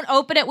 Don't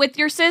open it with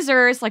your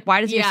scissors. Like,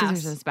 why does he have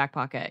scissors in his back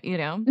pocket, you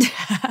know?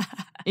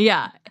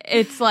 Yeah,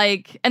 it's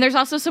like, and there's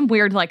also some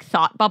weird like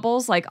thought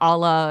bubbles, like a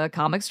la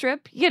comic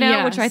strip, you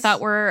know, which I thought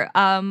were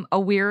a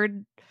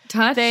weird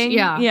touch thing.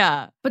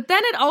 Yeah. But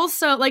then it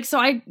also like, so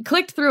I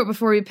clicked through it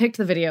before we picked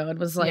the video and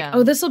was like,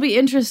 oh, this will be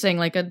interesting,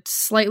 like a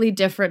slightly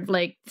different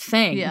like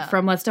thing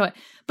from Let's Do It.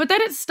 But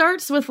then it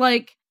starts with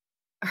like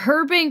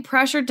her being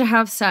pressured to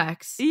have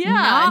sex.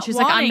 Yeah. And she's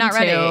like, I'm not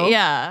ready.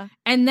 Yeah.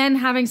 And then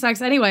having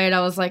sex anyway. And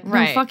I was like,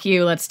 no, fuck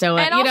you. Let's do it.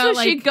 And also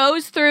she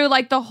goes through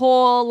like the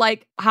whole,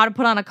 like how to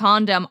put on a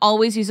condom,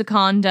 always use a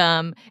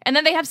condom. And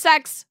then they have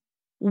sex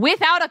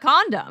without a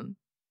condom.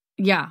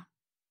 Yeah.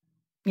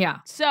 Yeah.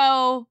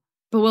 So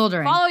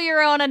bewildering. Follow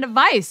your own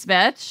advice,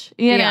 bitch.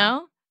 You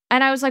know?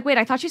 And I was like, wait,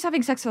 I thought she's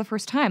having sex for the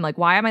first time. Like,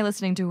 why am I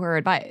listening to her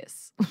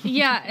advice?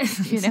 Yeah.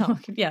 You know?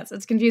 Yes,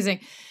 it's confusing.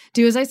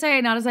 Do as I say,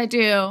 not as I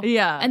do.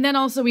 Yeah. And then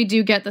also we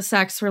do get the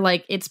sex where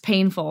like it's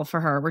painful for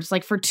her. We're just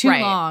like for too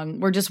long,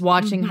 we're just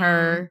watching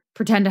her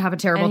pretend to have a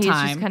terrible and he's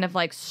time. just kind of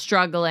like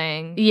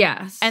struggling.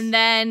 Yes. And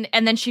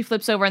then she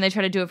flips over and they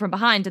try to do it from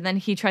behind. And then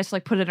he tries to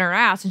like put it in her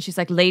ass. And she's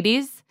like,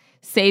 ladies,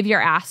 save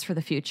your ass for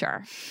the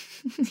future.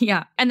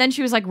 Yeah. And then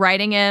she was like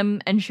riding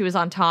him and she was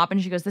on top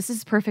and she goes, this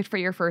is perfect for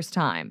your first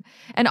time.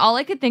 And all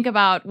I could think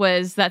about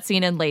was that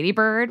scene in Lady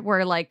Bird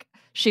where like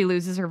she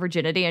loses her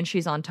virginity and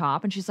she's on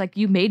top and she's like,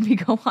 you made me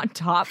go on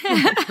top for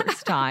the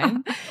first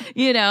time.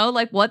 You know,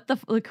 like what the,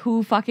 like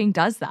who fucking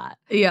does that?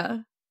 Yeah.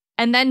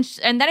 And then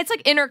it's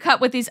like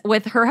intercut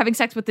with her having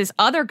sex with this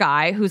other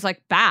guy who's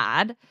like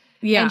bad.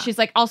 Yeah. And she's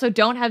like, also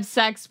don't have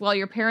sex while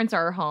your parents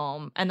are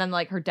home. And then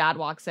like her dad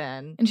walks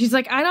in. And she's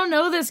like, I don't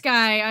know this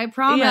guy, I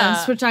promise.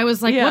 Yeah. Which I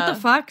was like, what the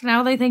fuck?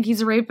 Now they think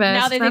he's a rapist.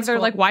 Now they think That's they're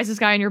cool. like, why is this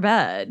guy in your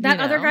bed? That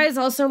You other know? guy is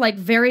also like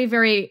very,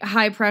 very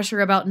high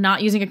pressure about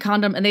not using a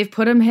condom. And they've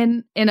put him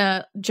in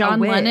a John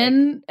wig.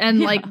 Lennon and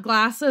Yeah. like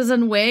glasses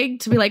and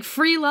wig to be like,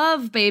 free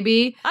love,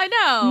 baby. I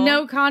know.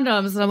 No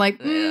condoms. And I'm like,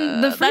 the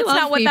free that's love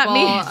not what people that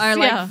means. are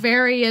like Yeah.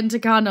 very into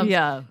condoms.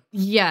 Yeah.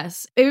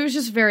 Yes. It was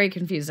just very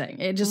confusing.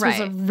 It just was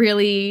a Right.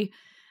 really,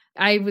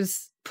 I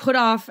was put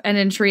off and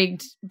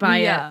intrigued by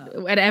it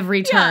at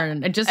every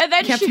turn. It just And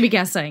then kept me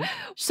guessing.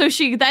 So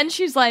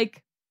she's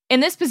like, in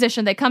this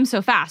position, they come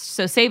so fast,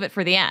 so save it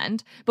for the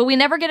end. But we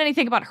never get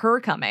anything about her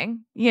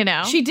coming, you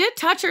know? She did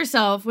touch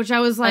herself, which I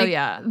was like,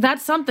 yeah.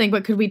 that's something,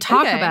 but could we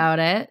talk Okay. about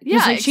it? 'Cause, Yeah,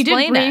 like, she did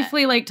explain it.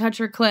 briefly like touch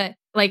her clit,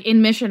 like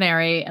in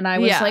Missionary, and I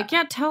was Yeah. like,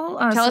 yeah, tell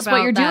us what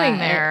about you're doing that,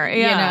 there.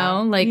 You Yeah.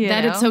 know, like You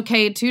that know? it's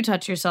okay to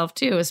touch yourself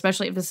too,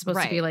 especially if this is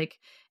supposed to be Right. like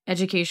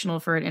educational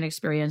for an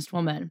inexperienced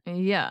woman.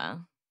 Yeah.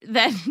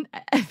 Then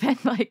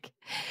like,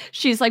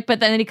 she's like, but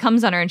then he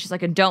comes on her and she's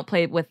like, and don't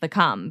play with the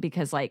cum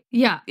because like,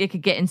 Yeah. it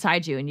could get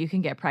inside you and you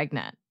can get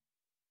pregnant.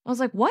 I was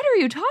like, what are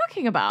you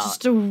talking about?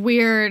 Just a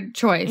weird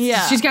choice.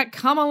 Yeah. She's got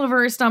cum all over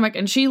her stomach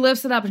and she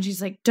lifts it up and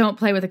she's like, don't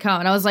play with the cum.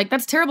 And I was like,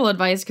 that's terrible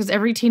advice because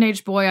every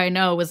teenage boy I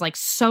know was like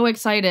so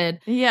excited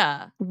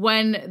Yeah.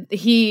 when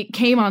he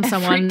came on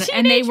someone and they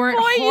teenage weren't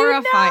boy you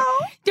horrified.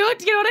 know. Do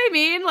you know what I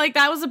mean? Like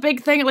that was a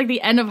big thing at like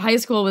the end of high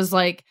school was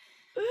like,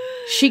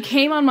 she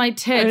came on my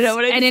tits I know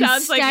what it and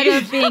sounds like instead you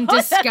of being know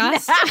that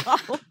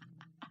disgusted.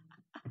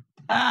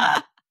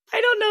 I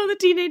don't know the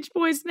teenage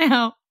boys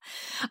now.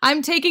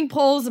 I'm taking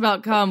polls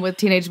about cum with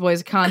teenage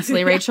boys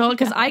constantly, Rachel,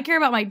 because I care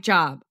about my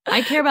job.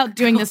 I care about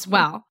doing this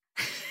well.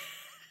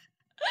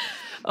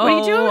 What are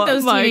you doing with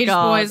those teenage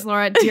boys,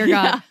 Laura? Dear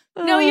God.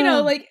 No, you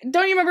know, like,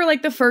 don't you remember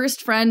like the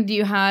first friend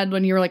you had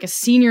when you were like a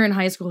senior in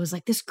high school was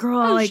like, this girl,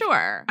 Oh, like,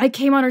 sure. I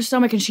came on her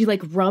stomach and she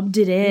like rubbed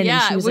it in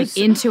and she it was like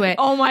into it.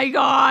 Oh my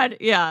God.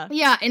 Yeah.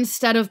 Yeah,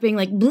 instead of being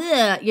like,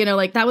 bleh, you know,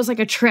 like that was like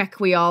a trick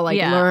we all like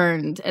Yeah.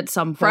 learned at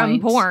some From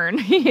point. porn.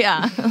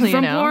 Yeah. From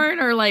porn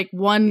or like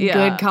one Yeah.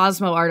 good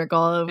Cosmo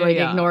article of like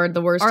Yeah. ignored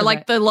the worst Or of like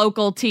it. the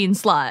local teen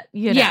slut,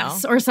 you know?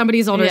 Yes, or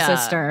somebody's older Yeah.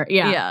 sister.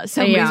 Yeah. Yeah.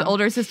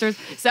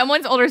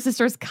 Someone's older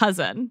sister's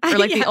cousin. Or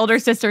like the older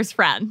sister's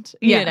friend.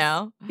 You Yes. know?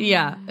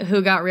 Yeah,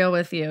 who got real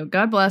with you.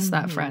 God bless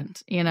that friend,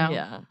 you know?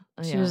 Yeah.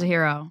 She was a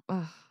hero.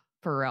 Ugh,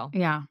 for real.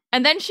 Yeah.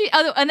 And then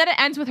it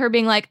ends with her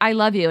being like, I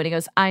love you. And he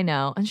goes, I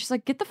know. And she's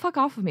like, get the fuck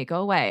off of me.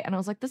 Go away. And I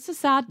was like, this is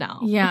sad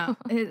now. Yeah.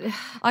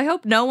 I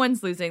hope no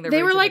one's losing their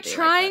They were like virginity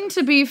trying this.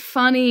 to be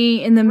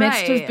funny in the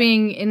midst Right. of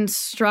being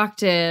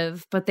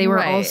instructive, but they were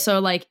Right. also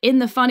like in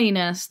the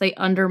funniness, they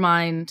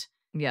undermined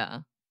Yeah.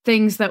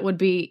 things that would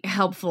be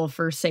helpful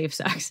for safe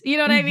sex. You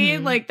know what I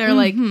mean? Like they're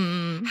like,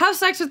 Mhm. have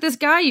sex with this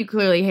guy you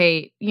clearly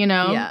hate, you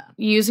know? Yeah.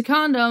 Use a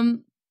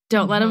condom.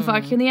 Don't let him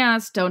fuck Mhm. you in the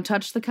ass. Don't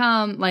touch the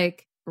cum.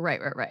 Like, Right.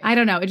 I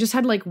don't know. It just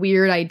had like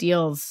weird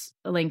ideals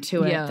linked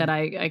to it Yeah. that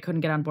I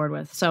couldn't get on board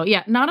with. So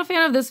yeah, not a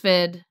fan of this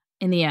vid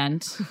in the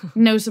end.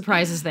 No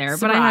surprises there.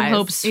 But I had Surprise.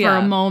 hopes for Yeah.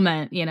 a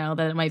moment, you know,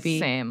 that it might be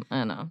Same.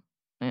 I know.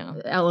 Yeah.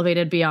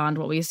 elevated beyond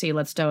what we see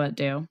Let's Do It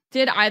do.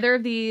 Did either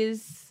of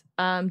these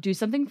do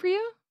something for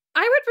you?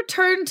 I would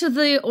return to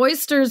the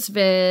Oysters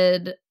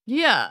vid,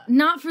 Yeah.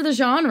 not for the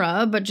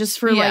genre, but just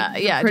for Yeah, like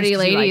the yeah, pretty just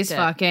 'cause you ladies liked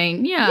it.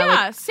 fucking. Yeah. Yeah,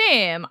 like-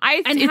 same.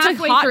 and it's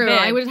halfway a hot through, vid.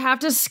 I would have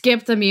to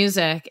skip the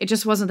music. It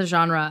just wasn't the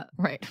genre.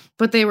 Right.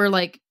 But they were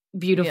like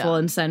beautiful Yeah.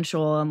 and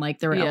sensual, and like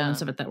there were Yeah.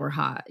 elements of it that were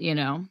hot, you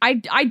know? I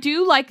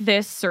do like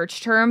this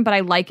search term, but I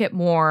like it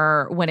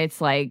more when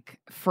it's like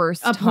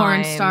first A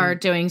porn time. star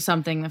doing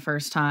something the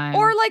first time.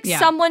 Or like Yeah.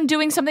 someone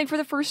doing something for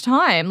the first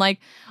time. Like,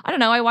 I don't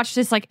know, I watched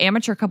this like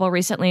amateur couple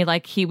recently,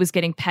 like he was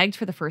getting pegged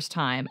for the first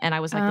time. And I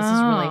was like, this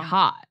is really Oh.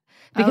 hot.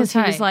 Because he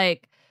Okay. was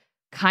like,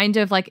 kind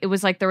of like, it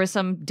was like there was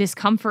some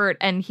discomfort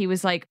and he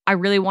was like, I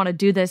really want to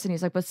do this. And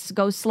he's like, but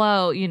go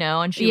slow, you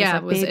know? And she Yeah,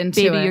 was was like,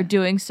 into baby, it. you're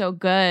doing so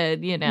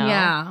good, you know?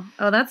 Yeah.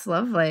 Oh, that's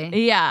lovely.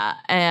 Yeah.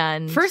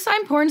 And First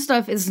time porn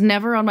stuff is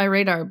never on my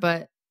radar,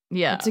 but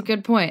yeah. that's a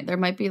good point. There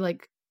might be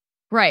like,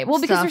 Right. Well,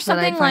 because stuff there's that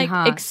I something find like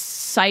hot.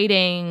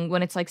 exciting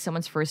when it's like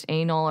someone's first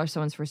anal or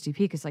someone's first DP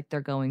because like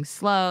they're going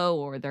slow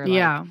or they're like,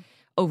 yeah.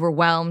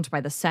 overwhelmed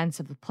by the sense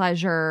of the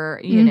pleasure,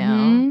 you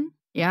know.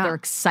 Yeah. They're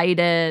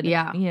excited.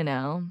 Yeah. You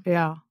know.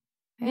 Yeah.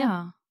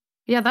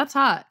 Yeah, that's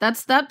hot.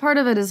 That part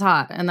of it is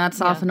hot. And that's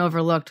often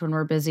overlooked when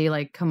we're busy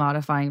like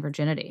commodifying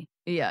virginity.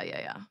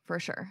 Yeah. For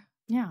sure.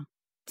 Yeah.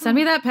 Send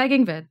me that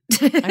pegging vid.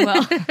 I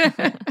will.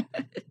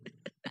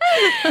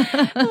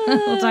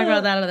 We'll talk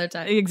about that another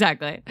time.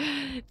 Exactly.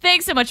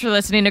 Thanks so much for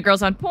listening to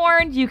Girls on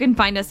Porn. You can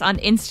find us on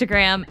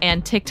Instagram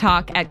and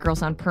TikTok at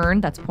Girls on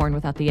Porn. That's porn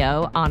without the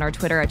O. On our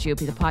Twitter at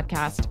GOP the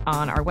Podcast.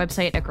 On our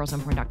website at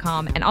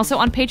girlsonporn.com. And also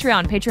on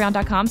Patreon,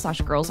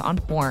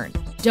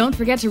 patreon.com/girlsonporn. Don't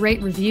forget to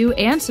rate, review,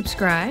 and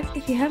subscribe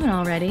if you haven't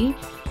already.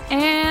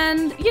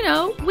 And, you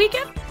know, we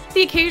get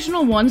the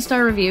occasional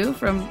 1-star review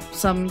from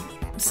some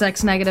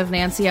sex negative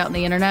Nancy out on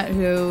the internet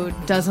who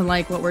doesn't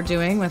like what we're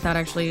doing without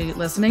actually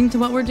listening to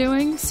what we're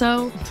doing.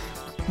 So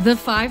the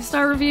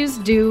 5-star reviews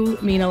do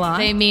mean a lot.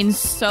 They mean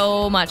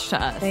so much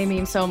to us. They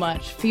mean so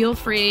much. Feel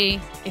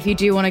free, if you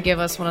do want to give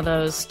us one of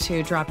those,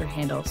 to drop your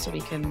handle so we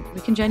can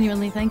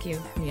genuinely thank you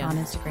on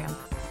Instagram.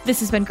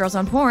 This has been Girls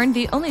on Porn,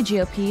 the only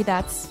GOP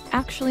that's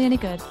actually any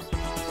good.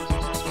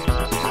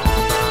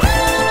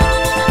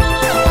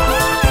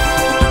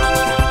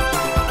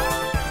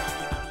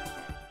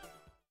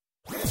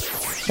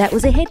 That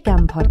was a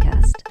HeadGum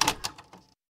podcast.